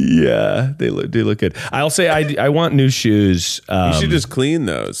Ojai. Yeah, they do look good. I'll say I want new shoes. You should just clean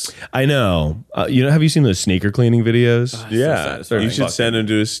those. I know. Have you seen those sneaker cleaning videos? Yeah. satisfying. You should send them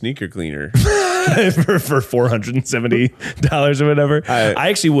to a sneaker cleaner. for $470 or whatever. I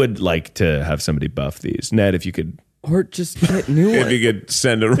actually would like to have somebody buff these. Ned, if you could Or just get new If ones. you could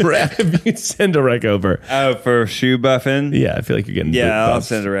send a rep. if you could send a rec over. Oh, for shoe buffing? Yeah, I feel like you're getting Yeah, I'll buffed.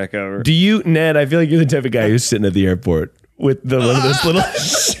 send a rec over. Do you, Ned? I feel like you're the type of guy who's sitting at the airport with one of those little.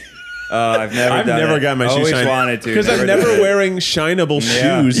 I've never I've done never it. got my shoes Always shined. wanted to. Because I'm did never it. wearing shineable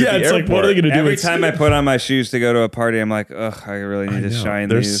Yeah. shoes Yeah, at the it's like, what are they airport. going to do? Every with- time I put on my shoes to go to a party, I'm like, ugh, I really need to shine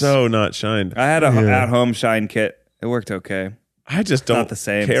They're these. so not shined. I had a at-home shine kit. It worked okay. I just don't not the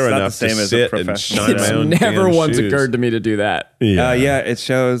same. care It's not enough the same to as a sit and professional. shine It's my own never damn once shoes. occurred to me to do that. Yeah, it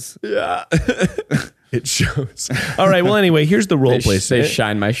shows. It shows. All right. Well, anyway, here's the role play. They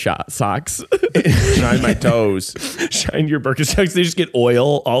shine my socks. Shine my toes. Shine your Birkenstocks. They just get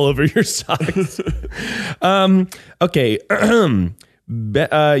oil all over your socks. Okay.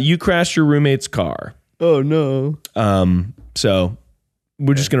 You crashed your roommate's car. Oh no. So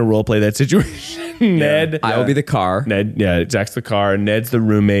we're just gonna role play that situation. Ned, I will be the car. Ned, yeah, Zach's the car. Ned's the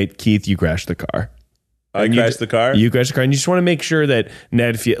roommate. Keith, you crashed the car. I And crashed the car? You crashed the car, and you just want to make sure that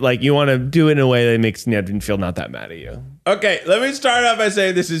Ned feel like you want to do it in a way that makes Ned feel not that mad at you. Okay, let me start off by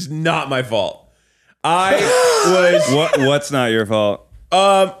saying this is not my fault. I was What's not your fault?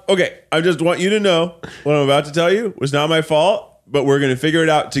 okay, I just want you to know what I'm about to tell you was not my fault, but we're gonna figure it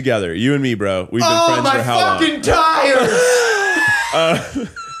out together. You and me, bro. We've been friends for how long? Tires.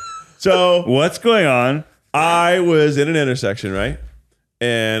 So What's going on? I was in an intersection, right?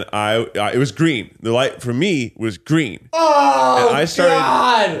 And it was green. The light for me was green. Oh, And I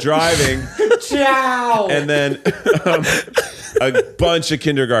started driving, Ciao. and then a bunch of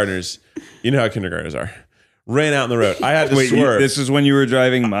kindergartners, you know how kindergartners are, ran out in the road. I had to Wait, swerve. this is when you were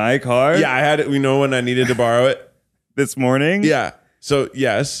driving my car? Yeah, I had it. We know when I needed to borrow it. This morning? Yeah. So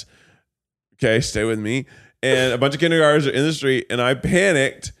yes. Okay, stay with me. And a bunch of kindergartners are in the street, and I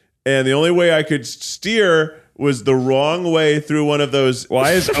panicked. And the only way I could steer was the wrong way through one of those.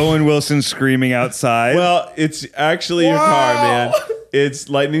 Why is Owen Wilson screaming outside? Well, it's actually your car, man. It's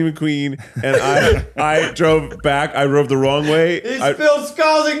Lightning McQueen, and I drove back. I drove the wrong way. He spilled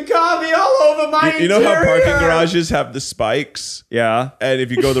scalding coffee all over my You know how interior. parking garages have the spikes, yeah. and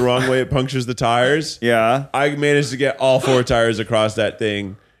if you go the wrong way, it punctures the tires. Yeah. I managed to get all 4 tires across that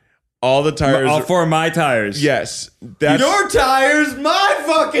thing. All the tires. All 4 of my tires. Yes, that's Your tires, my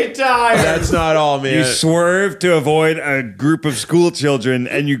fucking tires. that's not all, man. You swerved to avoid a group of school children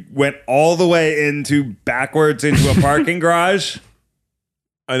and you went all the way backwards into a parking garage?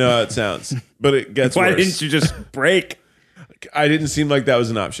 I know how it sounds, but it gets Why worse. didn't you just brake? I didn't seem like that was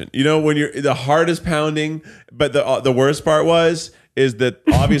an option. You know, when the heart is pounding, but the worst part is that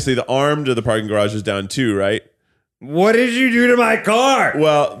obviously the arm to the parking garage is down too, right? What did you do to my car?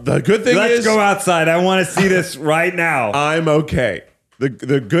 Well, the good thing Let's is go outside. I want to see this right now. I'm okay. The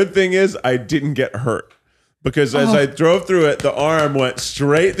good thing is I didn't get hurt. Because as I drove through it, the arm went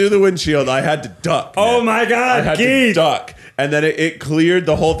straight through the windshield. I had to duck. Oh man. my I God, had to Keith. duck. And then it cleared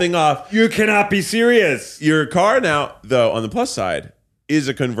the whole thing off. You cannot be serious. Your car now, though, on the plus side, is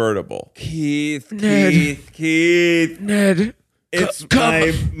a convertible. Keith, Ned. Keith. Ned. It's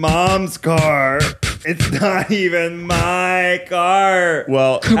my mom's car. It's not even my car.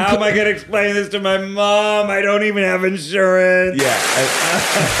 Well, How am I going to explain this to my mom? I don't even have insurance.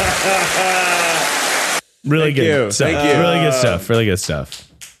 yeah. Really Thank good you. stuff. Thank you. Really good stuff. Really good stuff.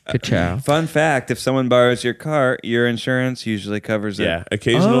 Good chow. Fun fact, if someone borrows your car, your insurance usually covers it. Yeah,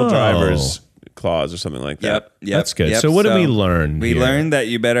 occasional Oh. driver's clause or something like that. Yep. That's good. So what did we learn We here? learned that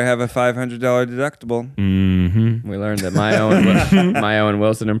you better have a $500 deductible. We learned that my Owen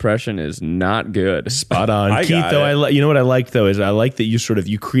Wilson impression is not good. Spot on. I Keith, got though, it. you know what I like, though, is I like that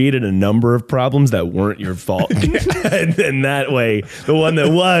you created a number of problems that weren't your fault. and that way, the one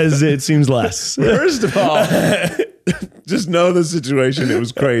that was, it seems less. First of all, just know the situation. It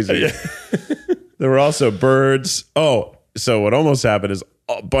was crazy. There were also birds. Oh, so what almost happened is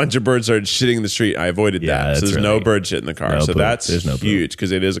a bunch of birds started shitting in the street. I avoided Yeah, that. So that's there's no really- bird shit in the car. No So poop. that's There's no poop. huge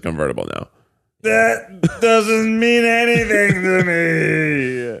because it is a convertible now. That doesn't mean anything to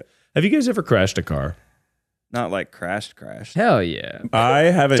me. Have you guys ever crashed a car? Not like crashed. Hell yeah. I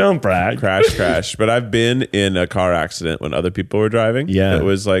haven't Don't brag. crashed, but I've been in a car accident when other people were driving. Yeah. It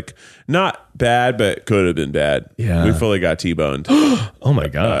was like not bad, but could have been bad. Yeah. We fully got T-boned. Oh my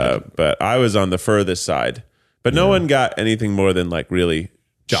God. But I was on the furthest side. But no one got anything more than like really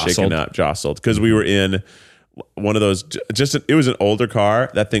jostled because we were in one of those it was an older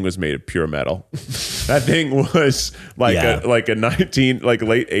car. That thing was made of pure metal. That thing was like Yeah. a late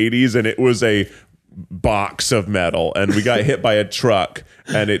 80s, and it was a box of metal, and we got hit by a truck,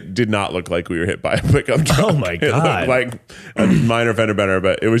 and it did not look like we were hit by a pickup truck. Oh my It looked God. like a minor fender bender,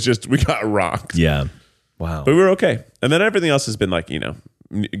 but it was just we got rocked. Yeah. Wow. But we were okay. And then everything else has been like,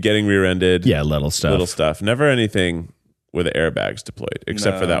 getting rear-ended. Yeah, little stuff. Never anything with the airbags deployed,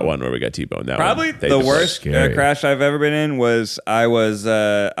 except for that one where we got T-boned. That Probably one, they the deployed. worst Scary. crash I've ever been in was I was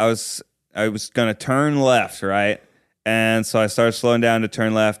gonna turn left, right? And so I started slowing down to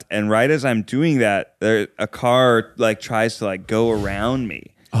turn left, and right as I'm doing that, a car like tries to like go around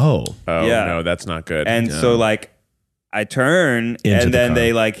me. Oh. Oh, Yeah. no, that's not good. And so like I turn Into and the then car.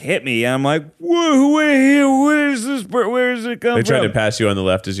 they like hit me and I'm like, whoa, where is this? Where does it come they from? tried to pass you on the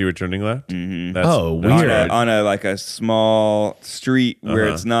left as you were turning left? Mm-hmm. Oh, that's weird. bad. on a like a small street where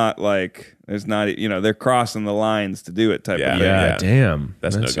Uh-huh. it's not like there's not they're crossing the lines to do it type Yeah. of thing. Yeah, Yeah. damn.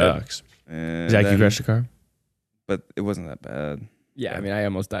 That's that no good. sucks. And Zach, you then- crashed a car? but it wasn't that bad. Yeah, I mean, I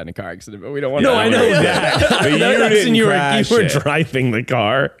almost died in a car accident, but we don't want No, to. I know that. But you That's didn't when you crash were it. driving the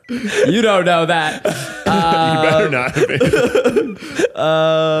car. You don't know that. You better not have been.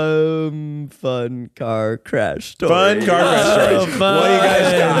 Fun car crash story. Fun car crash stories. fun. What do you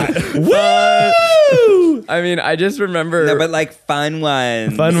guys got? Woo! I mean, I just remember. No, but like fun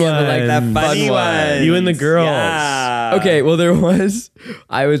ones. Fun Yeah, but like ones. the funny Fun ones. ones. You and the girls. Yeah. Okay, well,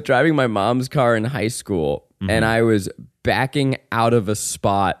 I was driving my mom's car in high school and I was backing out of a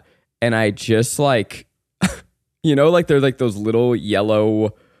spot and I just like, like they're like those little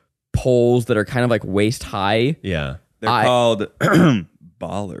yellow poles that are kind of like waist high. Yeah. They're I- called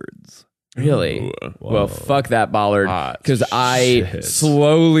bollards. Really? Well, fuck that bollard Hot because I shit.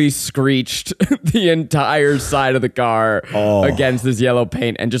 slowly screeched the entire side of the car against this yellow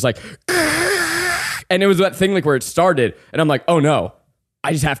paint and just like, and it was that thing like where it started and I'm like, oh no,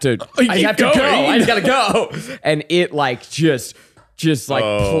 I just have to go. I just gotta go. And it like just like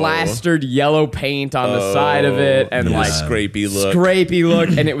plastered yellow paint on the side of it and like scrapey look.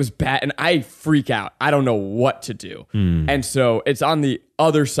 and it was bad and I freak out. I don't know what to do. And so it's on the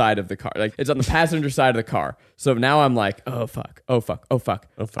other side of the car. Like it's on the passenger side of the car. So now I'm like, oh fuck.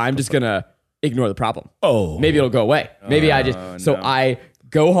 I'm just gonna ignore the problem. Oh. Maybe it'll go away. Maybe I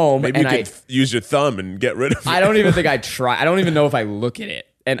go home Maybe and you could use your thumb and get rid of it. I don't even think I try. I don't even know if I look at it.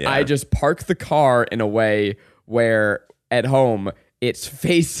 And I just park the car in a way where at home it's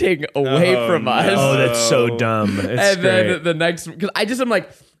facing away from us. Oh, that's so dumb. It's And great. then the next, because I'm like,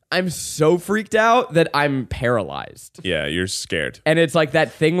 I'm so freaked out that I'm paralyzed. Yeah, you're scared. And it's like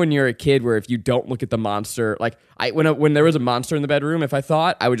that thing when you're a kid where if you don't look at the monster, like when there was a monster in the bedroom, if I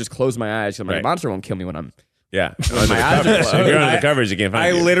thought, I would just close my eyes. I'm like, Right. the monster won't kill me when I'm. Yeah. my eyes are closed. If you're under the covers, you can't find I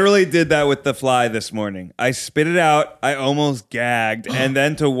you. literally did that with the fly this morning. I spit it out. I almost gagged. And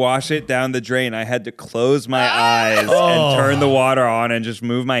then to wash it down the drain, I had to close my eyes and turn the water on and just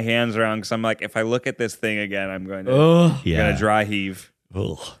move my hands around because I'm like, if I look at this thing again, I'm going to, yeah. dry heave.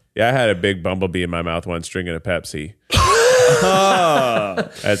 Ugh. Yeah, I had a big bumblebee in my mouth once drinking a Pepsi.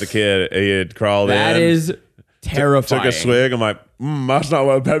 As a kid, he had crawled That in. is terrifying. Took a swig. I'm like, that's not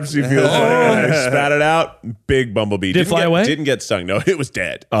what Pepsi feels like. And I spat it out. Big bumblebee. Did it fly away? Didn't get stung. No, it was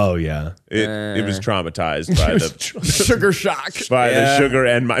dead. Oh, yeah. It was traumatized by the sugar shock. the sugar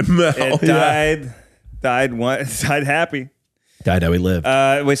and my mouth. It died happy. Died how we lived.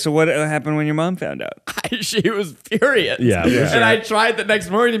 Wait, so what happened when your mom found out? She was furious. Yeah, for sure. And I tried the next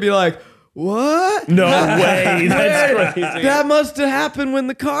morning to be like, what? No way. That's crazy. That must have happened when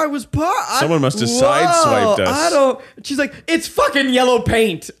the car was parked. Someone must have sideswiped us. I don't. She's like, it's fucking yellow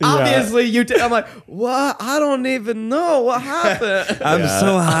paint. Obviously, you did. I'm like, what? I don't even know what happened. I'm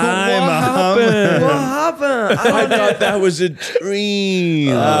so high, What Mom. happened? What happened? I thought that was a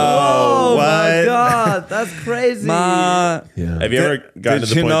dream. Oh my what? god, that's crazy. Ma, Yeah. Have you ever gotten did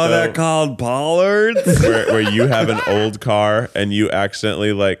to the you point know though, they're called bollards? where you have an old car and you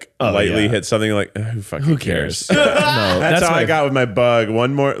accidentally like lightly yeah. hit something like who cares? No, That's how I my- got with my bug.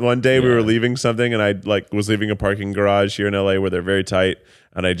 One day we were leaving something and I like was leaving a parking garage here in LA where they're very tight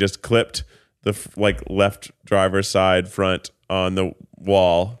and I just clipped the left driver's side front on the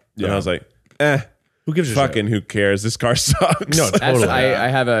wall and I was like, Who gives a fucking who cares? This car sucks. No, That's, totally. I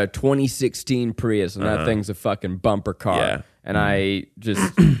have a 2016 Prius, and that thing's a fucking bumper car. Yeah. And I just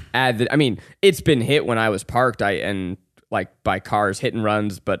add that. I mean, it's been hit when I was parked. Like by cars, hit and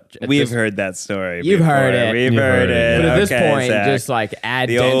runs. But at We've this- heard that story. You've before. heard it. We've You've heard heard it. it. But at this Okay, point, Zach. just like add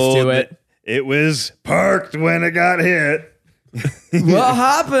The dents old, to it. It was parked when it got hit. What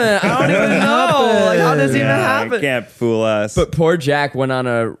happened? I don't even know. Like, how does it even happen? Can't fool us. But poor Jack went on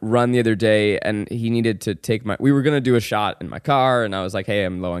a run the other day, and he needed to take my. We were gonna do a shot in my car, and I was like, "Hey,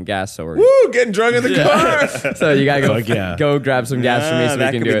 I'm low on gas, so we're." Woo, getting drunk in the car. So you gotta go, Fuck yeah. go grab some gas for me so we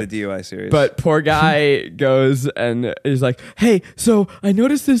that can could do be it. the DUI series. But poor guy goes and is like, "Hey, so I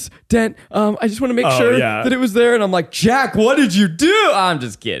noticed this dent. I just want to make sure yeah. that it was there." And I'm like, "Jack, what did you do?" I'm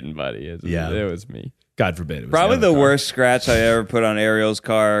just kidding, buddy. It was me. God forbid. It was probably the the other car. worst scratch I ever put on Ariel's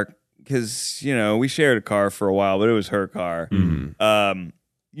car because we shared a car for a while, but it was her car.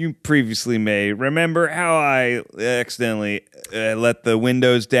 You previously may remember how I accidentally let the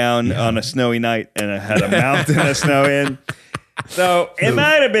windows down on a snowy night and I had a mountain of snow in. So it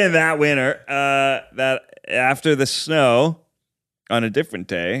might have been that winter that after the snow on a different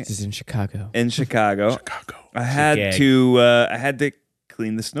day This is in Chicago. in Chicago, I had to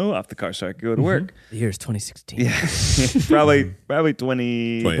clean the snow off the car so I could go to work. The year is 2016. Yeah, probably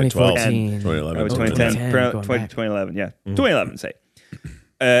 20, 2014. 2011. Probably 2010, 2010, going back. 2011, yeah, 2011, say.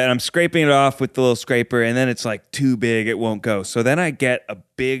 And I'm scraping it off with the little scraper, and then it's like too big, it won't go. So then I get a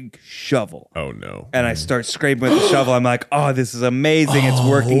big shovel, Oh no. and I start scraping with the shovel. I'm like, oh, this is amazing. It's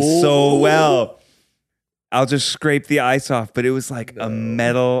working so well. I'll just scrape the ice off, but it was like a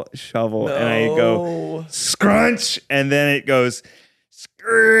metal shovel, and I go scrunch, and then it goes,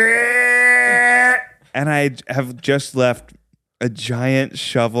 and I have just left a giant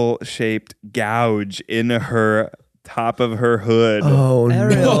shovel-shaped gouge in her top of her hood. Oh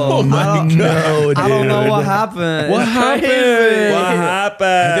Ariel, no! I don't- No, I don't know dude. what happened. What It's happened? crazy. What happened?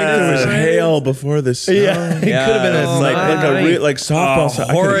 I think there was hail before the snow. Yeah, it Yeah. could have been Oh, a like softball. I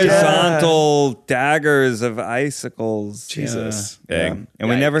could've- horizontal daggers of icicles. Jesus. Yeah. Yeah. Dang. And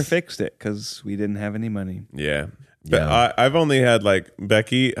we never Yikes. fixed it because we didn't have any money. Yeah. Yeah. But I've only had like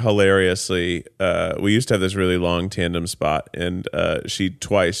Becky hilariously. We used to have this really long tandem spot, and she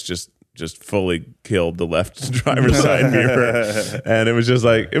twice just fully killed the left driver's side mirror, and it was just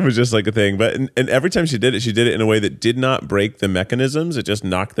like a thing. But and every time she did it in a way that did not break the mechanisms. It just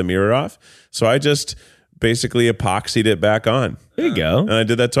knocked the mirror off. So I just basically epoxied it back on, There you go. and I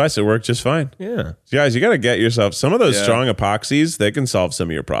did that twice. It worked just fine. Yeah. Guys, you got to get yourself some of those Yeah. strong epoxies. They can solve some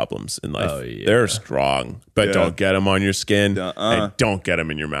of your problems in life. Oh, yeah. They're strong, but Yeah. don't get them on your skin Uh-uh. and don't get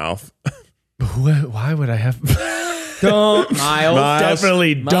them in your mouth. Why would I have? Don't, Miles.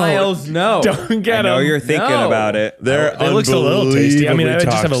 Definitely don't. Miles, no. Don't get I know them. you're thinking No. about it. They're It looks a little tasty. I mean, I would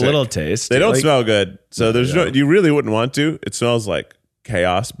just have a toxic. little taste. They don't Like, smell good, so there's no. You really wouldn't want to. It smells like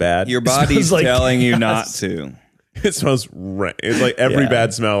chaos, bad. Your body's smells like telling you chaos. not to. It smells. It's like every Yeah.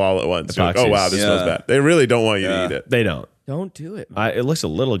 bad smell all at once. You're like, oh wow, this Epoxies. smells Yeah. bad. They really don't want you Yeah. to eat it. They don't. Don't do it. It looks a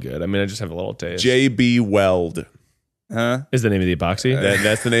little good. I mean, I just have a little taste. JB Weld. Huh? is the name of the epoxy.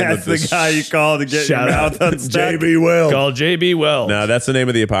 That's the name of That's the guy you call to get Shout your out. mouth unstuck. JB Weld. Called JB Well. No, that's the name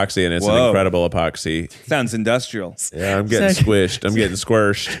of the epoxy, and it's an Whoa. incredible epoxy. Sounds industrial. Yeah, I'm getting Zach. squished. I'm getting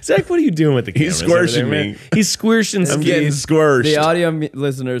squished. Zach, what are you doing with the He's cameras over squishing there, me. man? He's squishing I'm getting skis. squished. The audio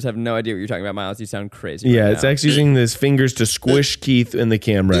listeners have no idea what you're talking about, Miles. You sound crazy. Yeah, right it's now. actually using his fingers to squish Keith in the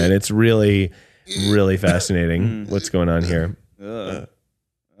camera, and it's really, really fascinating what's going on here. Ugh.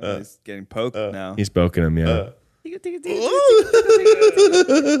 He's getting poked now. He's poking him, yeah. He's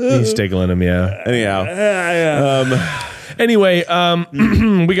tickling him, yeah. Anyhow, Anyway,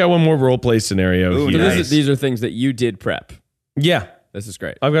 we got one more role play scenario Ooh, here. So nice. these are things that you did prep. Yeah, This is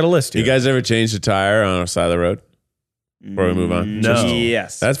great. I've got a list you here. guys ever changed a tire on a side of the road before we move on? No.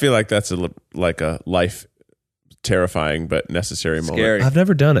 Yes. I feel like that's like a life terrifying but necessary moment. Scary. I've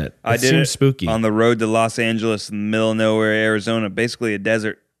never done it. I It did seems it spooky. on the road to Los Angeles in the middle of nowhere, Arizona, basically a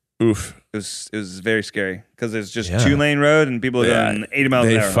desert. Oof. It was very scary because it's just Yeah. 2-lane road and people are Yeah. going 80 miles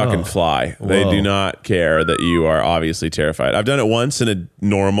They an hour. fucking Oh. fly. They Whoa. do not care that you are obviously terrified. I've done it once in a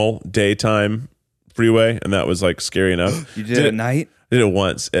normal daytime freeway, and that was like scary enough. You did it at night? Did it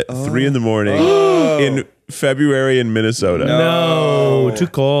once at 3 in the morning Oh. in February in Minnesota. no, too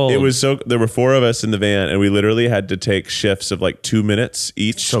cold. It was there were 4 of us in the van, and we literally had to take shifts of like 2 minutes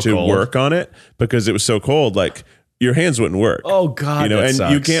each So to cold. work on it because it was so cold. Like your hands wouldn't work. Oh, God, You know, that and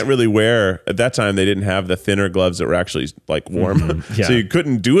sucks. you can't really wear at that time. They didn't have the thinner gloves that were actually like warm, Yeah. so you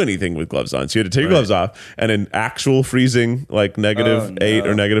couldn't do anything with gloves on. So you had to take your gloves off, and in actual freezing, like negative 8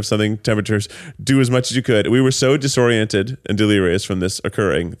 or negative something temperatures, do as much as you could. We were so disoriented and delirious from this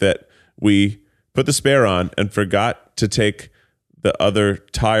occurring that we put the spare on and forgot to take the other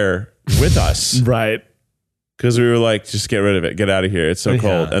tire with us right. because we were like, just get rid of it, get out of here. It's so Yeah.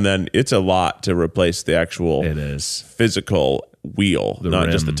 cold, and then it's a lot to replace the actual It is. physical wheel, not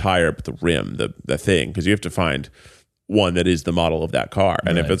just the rim. tire, but the rim, the thing, because you have to find one that is the model of that car.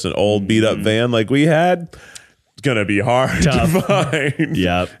 And if it's an old beat up van like we had, it's gonna be hard Tough. to find.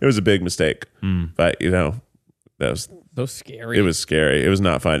 Yep. It was a big mistake, but that was So scary. it was scary. It was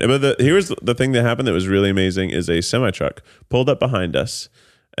not fun. But here's the thing that happened that was really amazing is a semi truck pulled up behind us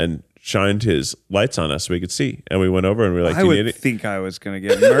and shined his lights on us so we could see. And we went over and we were like, I do you would need it? think I was going to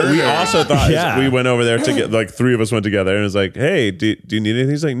get murdered. We also thought Yeah. we went over there to get like 3 of us went together and it was like, hey, do you need anything?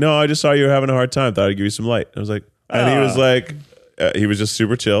 He's like, no, I just saw you were having a hard time. Thought I'd give you some light. I was like, and he was like, he was just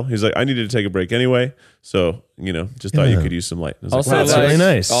super chill. He's like, I needed to take a break anyway. So, just thought you could use some light. I was also, like, wow, that's really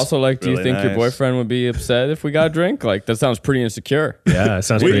nice. Also, do you Really think your nice. boyfriend would be upset if we got a drink? Like, that sounds pretty insecure. Yeah, it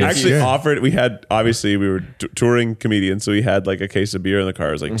sounds we pretty actually insecure. offered, we were touring comedians. So we had like a case of beer in the car.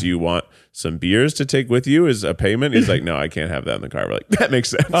 I was like, do you want some beers to take with you as a payment? He's like, no, I can't have that in the car. We're like, that makes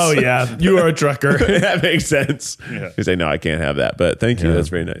sense. Oh, yeah. You are a trucker. That makes sense. He's like, no, I can't have that. But thank you. Yeah. That's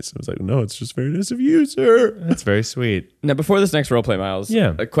very nice. I was like, no, it's just very nice of you, sir. That's very sweet. Now, before this next roleplay, Miles,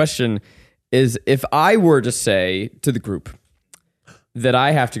 Yeah. a question is if I were to say to the group that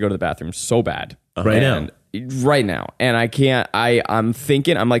I have to go to the bathroom so bad Right now. right now, and I can't, I'm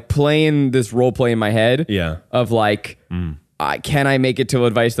thinking, I'm like playing this role play in my head Yeah. of like, can I make it to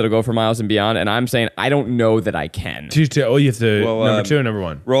advice that'll go for miles and beyond? And I'm saying I don't know that I can. You have to Well, number 2 or number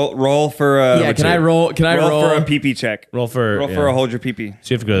 1? Roll for Yeah, can I roll? Can I roll for a pee check? Roll for a hold your pee. So you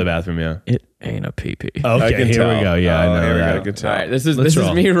have to go to the bathroom, yeah. It ain't a pee. Okay, I can here tell. we go. Yeah, I know. here we that. go. I can tell. All right, this is Let's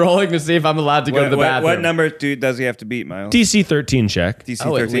roll. me rolling to see if I'm allowed to go to the bathroom. What number does he have to beat, Miles? DC 13 check. DC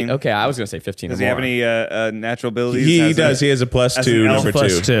Oh, 13. okay, I was gonna say 15. Does or he have more. any natural abilities? He does. He has a as +2 an elf. number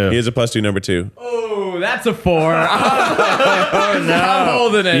Plus 2. He has a +2 number 2. Oh, that's a 4. I'm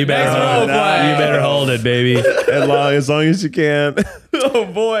holding it. You better, Next role play. you better hold it, baby. As long as you can. Oh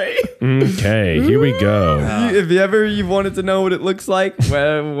boy. Okay, here we go. If you wanted to know what it looks like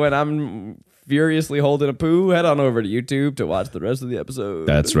when I'm furiously holding a poo, head on over to YouTube to watch the rest of the episode.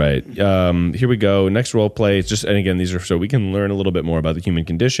 That's right. Here we go. Next role play. It's just, and again, these are so we can learn a little bit more about the human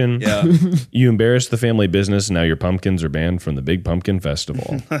condition. Yeah. You embarrassed the family business. Now your pumpkins are banned from the Big Pumpkin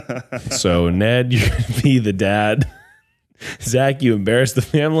Festival. So Ned, you're going to be the dad. Zach, you embarrassed the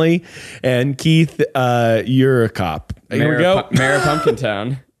family. And Keith, you're a cop. Here we go. Mayor of Pumpkin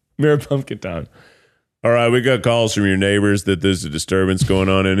Town. Mayor of Pumpkin Town. All right, we got calls from your neighbors that there's a disturbance going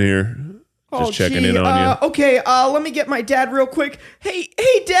on in here. Just checking in on you. Okay, let me get my dad real quick. Hey,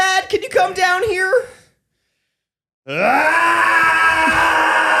 Dad, can you come down here?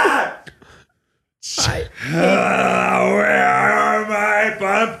 Where are my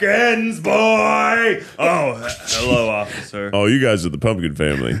pumpkins, boy? Oh, hello, officer. Oh, you guys are the pumpkin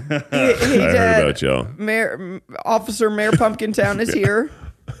family. Hey, I heard about y'all. Mayor Pumpkin Town is here.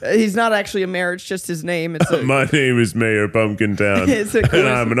 He's not actually a mayor; it's just his name. It's a, My name is Mayor Pumpkin Town, It's a and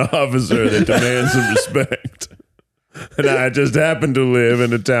I'm an officer that demands some respect. And I just happen to live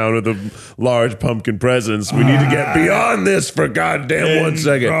in a town with a large pumpkin presence. We need to get beyond this for goddamn 1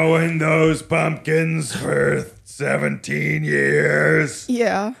 second. Growing those pumpkins for 17 years.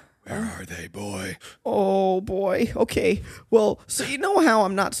 yeah. Where are they, boy? Oh boy. Okay. Well, so you know how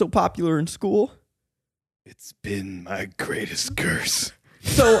I'm not so popular in school. It's been my greatest curse.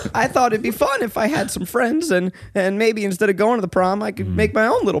 So I thought it'd be fun if I had some friends and maybe instead of going to the prom, I could make my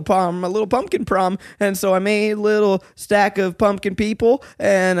own little prom, my little pumpkin prom. And so I made a little stack of pumpkin people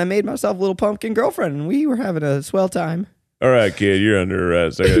and I made myself a little pumpkin girlfriend and we were having a swell time. All right, kid, you're under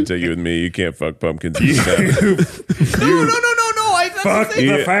arrest. I gotta take you with me. You can't fuck pumpkins. In this town. No. Fuck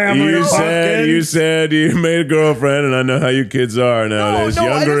the family You of said you made a girlfriend, and I know how you kids are nowadays.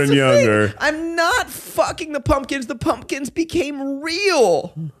 Younger and younger. I'm not fucking the pumpkins. The pumpkins became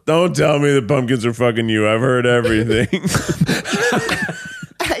real. Don't tell me the pumpkins are fucking you. I've heard everything.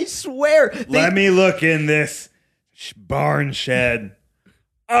 I swear. Let me look in this barn shed.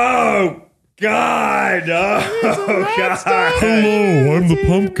 Oh, God. Oh, God. Hello, I'm the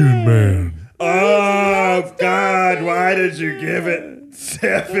Pumpkin Man. Oh, God. Why did you give it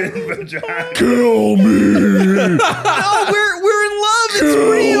 7 vaginas? Kill me. No, we're in love. It's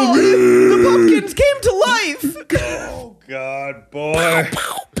real. The pumpkins came to life. Oh, God, boy.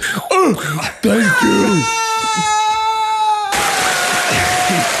 Thank you.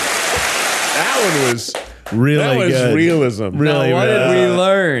 That one was Really that was good. Realism. Really Now, what did we good.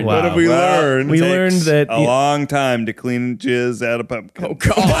 learn? Wow. What have we learned? We Takes learned that a long time to clean jizz out of pumpkin. Oh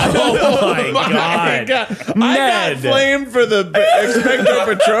God! Oh my God. I Ned. got flamed for the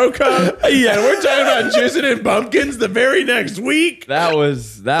Expecto Patronum. Yeah, and we're talking about jizzing in pumpkins the very next week. That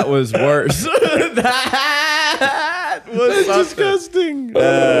was worse. That was something. Disgusting.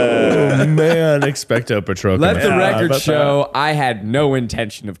 Oh man, Expecto Patronum. Let the Yeah, record but- show I had no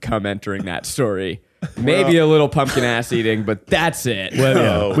intention of entering that story. Maybe a little pumpkin ass eating, but that's it.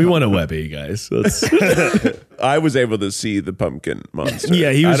 Well, yeah, we want a Webby, guys. Let's, I was able to see the pumpkin monster.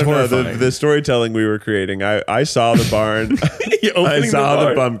 Yeah, he was I don't know, horrifying. the storytelling we were creating. I saw the barn. I opening saw the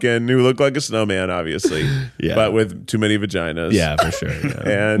the barn. pumpkin who looked like a snowman, obviously. Yeah. But with too many vaginas. yeah, for sure.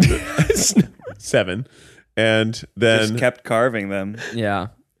 Yeah. And 7. And then, Just kept carving them. Yeah.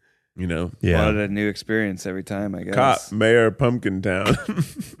 you know, Yeah. Wanted a new experience every time, I guess. cop Mayor Pumpkin Town.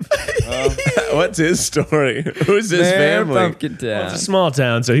 What's his story? Who's his Mayor family? Pumpkin Town. It's a small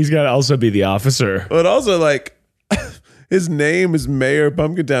town, so he's got to also be the officer. But also, like, his name is Mayor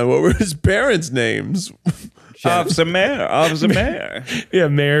Pumpkin Town. What were his parents' names? Officer Mayor. Yeah,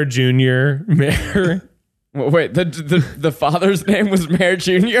 Mayor Junior, Mayor. Wait, the father's name was Mayor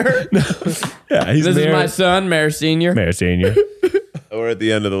Junior. Yeah, he's This Mayor, is my son, Mayor Senior. Mayor Senior. We're at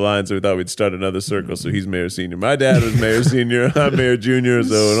the end of the line, so we thought we'd start another circle. So he's Mayor Senior. My dad was Mayor Senior. I'm Mayor Junior.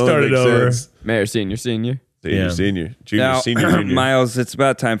 So it only Started makes over. sense. Mayor Senior. Senior, Yeah. Senior, Junior, Now, Senior, Junior. Miles, it's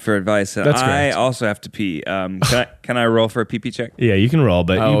about time for advice. That's I correct. also have to pee. Can I roll for a pee check? Yeah, you can roll,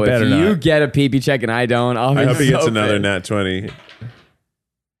 but Oh, you better if you not. get a pee check and I don't, I'll be I hope he so gets another pissed. nat 20.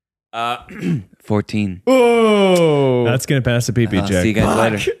 14. Oh, That's gonna pass the PP check. See you guys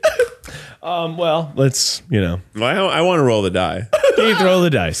later. Well, let's Well, I want to roll the die. Keith, roll the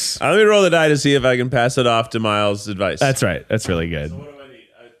dice. Let me roll the die to see if I can pass it off to Miles' advice. That's right. That's really good. What do I need?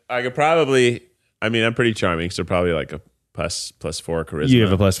 I could probably. I mean, I'm pretty charming, so probably like a plus 4 charisma. You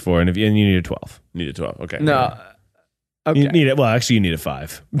have a +4, and you need a 12. Need a 12. Okay. no. Okay. You need it. Well, actually, you need a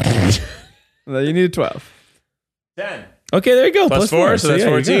 5. No, you need a 12. 10. Okay, there you go. Plus 4, so that's yeah,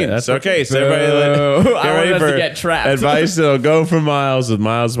 you got 14. it. That's okay, so everybody Boo. get I ready want us for to get trapped. advice that'll go for Miles with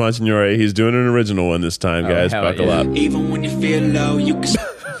Miles Monsignore. He's doing an original one this time, guys. hell Buckle yeah. up. Even when you feel low, you can.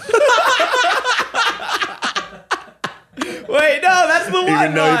 Wait, no, that's the one.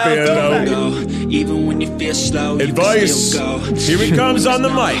 Even though you feel low. Go. Even when you feel slow, you Advice. can still go. Here he comes on the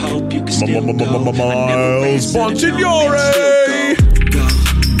mic. Hope you can still go. Miles Monsignore. Go,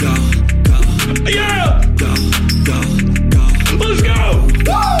 go, go, Yeah. go, go, go. Let's go.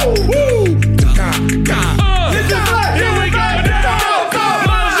 Woo. Here we go now.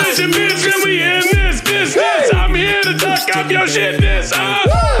 Miles is your bitch and we in this. I'm here to tuck up your shit.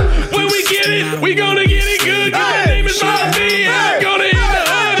 When we get it, we gonna get it good. 'Cause my name is Miles D. I'm gonna hit the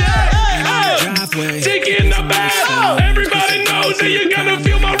hood. Driveway. Take it in the back. Everybody knows that you're gonna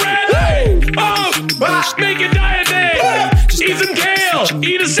feel my wrath. Make it diet day. Eat some kale.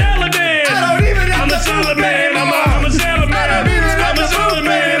 Eat a salad day. I'm a salad man. I'm a salad man. I'm a salad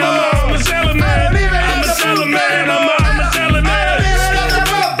man. I'm a salad man. I'm a salad man. I'm a salad man.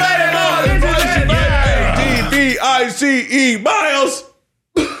 A-D-D-I-C-E Miles.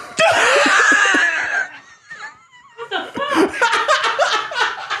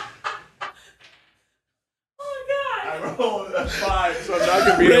 I rolled a 5, so I'm not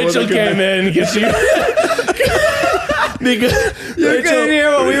gonna be able Rachel to came in because you. because You couldn't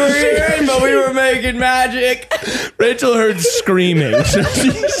hear what we were hearing, but we were making magic. Rachel heard screaming, so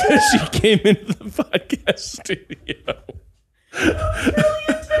she came into the podcast studio.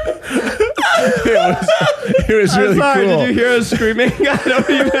 It was really Sorry, cool. did you hear us screaming? I don't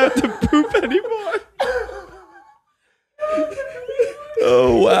even have to poop anymore.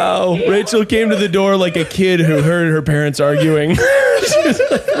 Oh wow! Rachel came to the door like a kid who heard her parents arguing. She's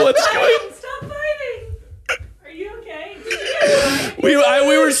like, "What's going?" Stop fighting! Are you okay? Did you get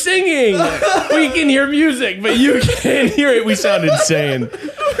We were singing. We can hear music, but you can't hear it. We sound insane.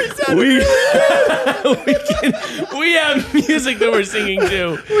 We have music that we're singing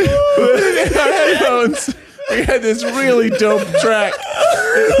to. Our headphones. We had this really dope track.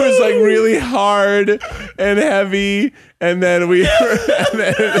 It was like really hard and heavy, and then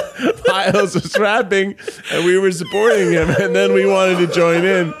Miles was rapping, and we were supporting him, and then we wanted to join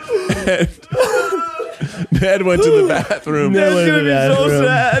in. And Ned went to the bathroom. Ned went to the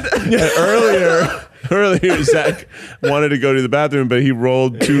bathroom. And earlier, Zach wanted to go to the bathroom, but he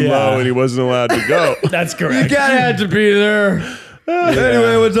rolled too low, and he wasn't allowed to go. That's correct. You gotta have to be there.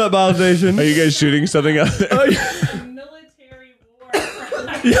 Anyway, what's up, Miles Nation? Are you guys shooting something out there? military war?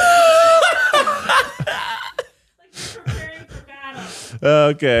 Like you're preparing for battle.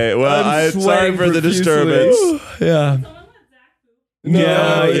 Okay, well, I'm sorry sweating for the profusely. disturbance. Yeah. Someone let Zach poop.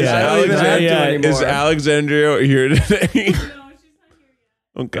 Yeah. I don't even have to anymore. Is Alexandria here today? No, she's not here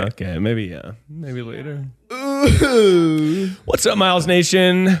yet. Okay. Okay. Maybe later. What's up, Miles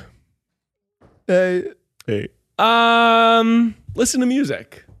Nation? Hey. Hey, Listen to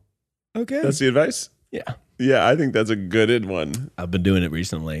music. Okay. that's the advice? Yeah. Yeah, I think that's a good one. I've been doing it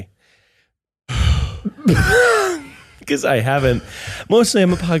recently. Because I haven't. Mostly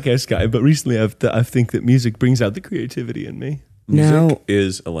I'm a podcast guy, but recently I think that music brings out the creativity in me. Now, Music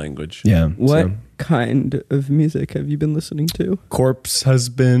is a language. Yeah. what kind of music have you been listening to? Corpse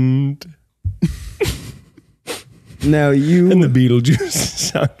Husband Now you and the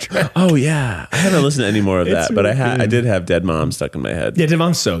Beetlejuice soundtrack. Oh yeah, I haven't listened to any more of It's that, but really I good. did have Dead Mom stuck in my head. Yeah,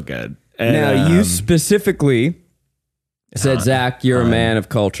 Devon's so good. And, now you specifically said, Zach, you're a man of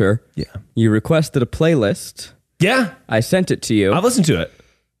culture. yeah. You requested a playlist. Yeah. I sent it to you. I've listened to it.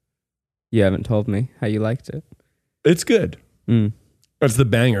 You haven't told me how you liked it. It's good. Mm. It's the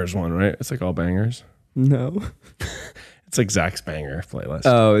bangers one, right? It's like all bangers. No. It's like Zach's banger playlist.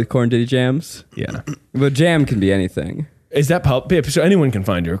 Oh, Corn Diddy Jams? Yeah. But jam can be anything. Is that so anyone can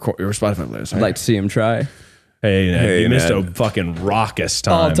find your Spotify playlist, I'd right? like to see him try. Hey, Ned, Hey, you missed Ned. a fucking raucous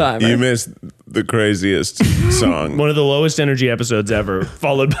time. All time. You missed the craziest song, One of the lowest energy episodes ever,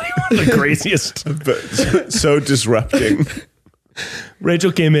 followed by one of the craziest. but so disrupting.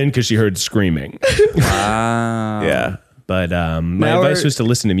 Rachel came in because she heard screaming. Wow. Yeah. But my Now advice we're- was to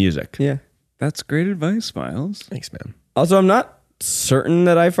listen to music. Yeah. That's great advice, Miles. Thanks, man. Also, I'm not certain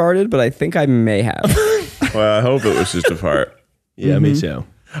that I farted, but I think I may have. Well, I hope it was just a fart. Yeah, me too.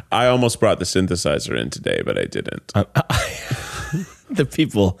 I almost brought the synthesizer in today, but I didn't. The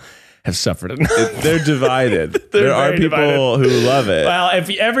people have suffered enough. They're divided. There are very people divided. who love it. Well, if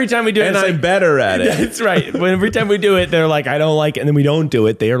every time we do it, and it's I'm like, better at it. that's right. When every time we do it, they're like, I don't like it. And then we don't do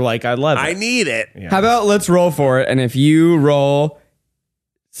it. They are like, I love it. I need it. How about let's roll for it? And if you roll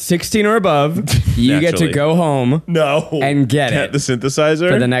 16 or above, you get to Naturally. go home No. and get Get it the synthesizer?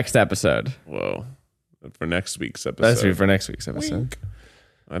 for the next episode. Whoa. For next week's episode. That's true for next week's episode.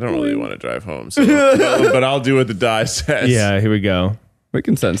 I don't really want to drive home, so but I'll do what the die says. Yeah, here we go. We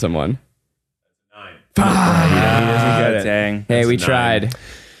can send someone. Dang. Hey, we 9. tried. It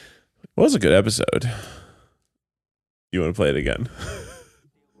was a good episode. You want to play it again?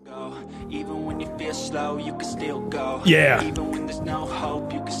 Go. Even when you feel slow, you can still go. Yeah. Even when there's no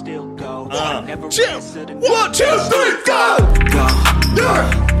hope, you can still go. Never 2, answer to 1, 2, 3, go!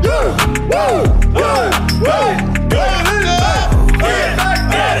 go.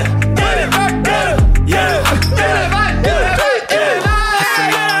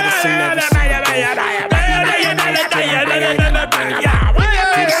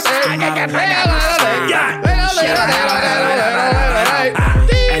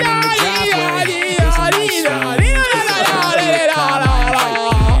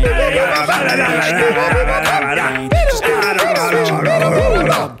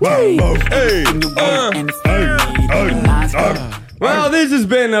 Well, this has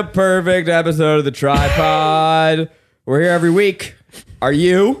been a perfect episode of The Tripod. We're here every week. Are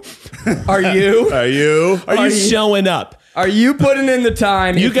you? Are you? Are you? Are you showing up? Are you putting in the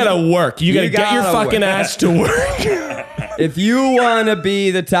time? You If gotta work. You gotta get your gotta fucking work. ass to work. If you want to be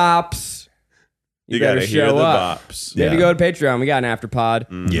the tops, you better gotta hear show the up. bops. Maybe Yeah. go to Patreon. We got an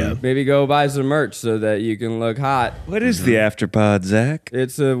afterpod. Yeah. Maybe go buy some merch so that you can look hot. What is the afterpod, Zach?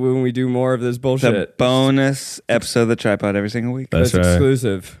 It's when we do more of this The bullshit. bonus episode of the Tripod every single week. That's It's right.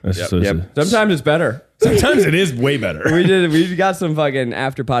 exclusive. That's Yep. exclusive. Sometimes it's better. Sometimes it is way better. We got some fucking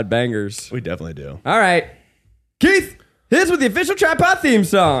afterpod bangers. We definitely do. All right, Keith, hit us with the official Tripod theme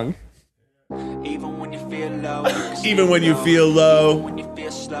song. Even when you feel low, you can Even when you feel low, when you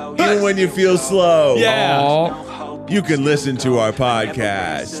feel slow, even when you feel slow, Aw. you can listen to our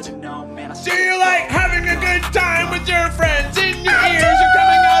podcast. Do you like having a good time with your friends in your ears? You're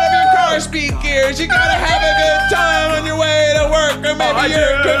coming out of your car speakers. You gotta have a good time on your way to work, or maybe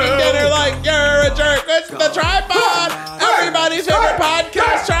you're cooking dinner like you're a jerk. It's the Tripod, everybody's favorite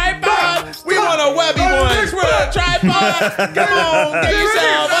podcast, Tripod. We want a webby ones. We're a Tripod. Come on, get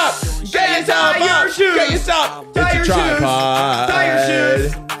yourself up. Get yourself up. Get yourself. It's a Tripod. Tie your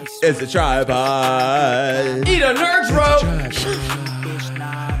shoes. It's a Tripod. Eat a nerd's rope.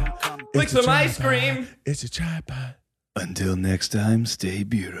 Lick some ice cream. It's a Tripod. Until next time, stay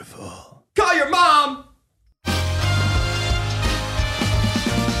beautiful. Call your mom.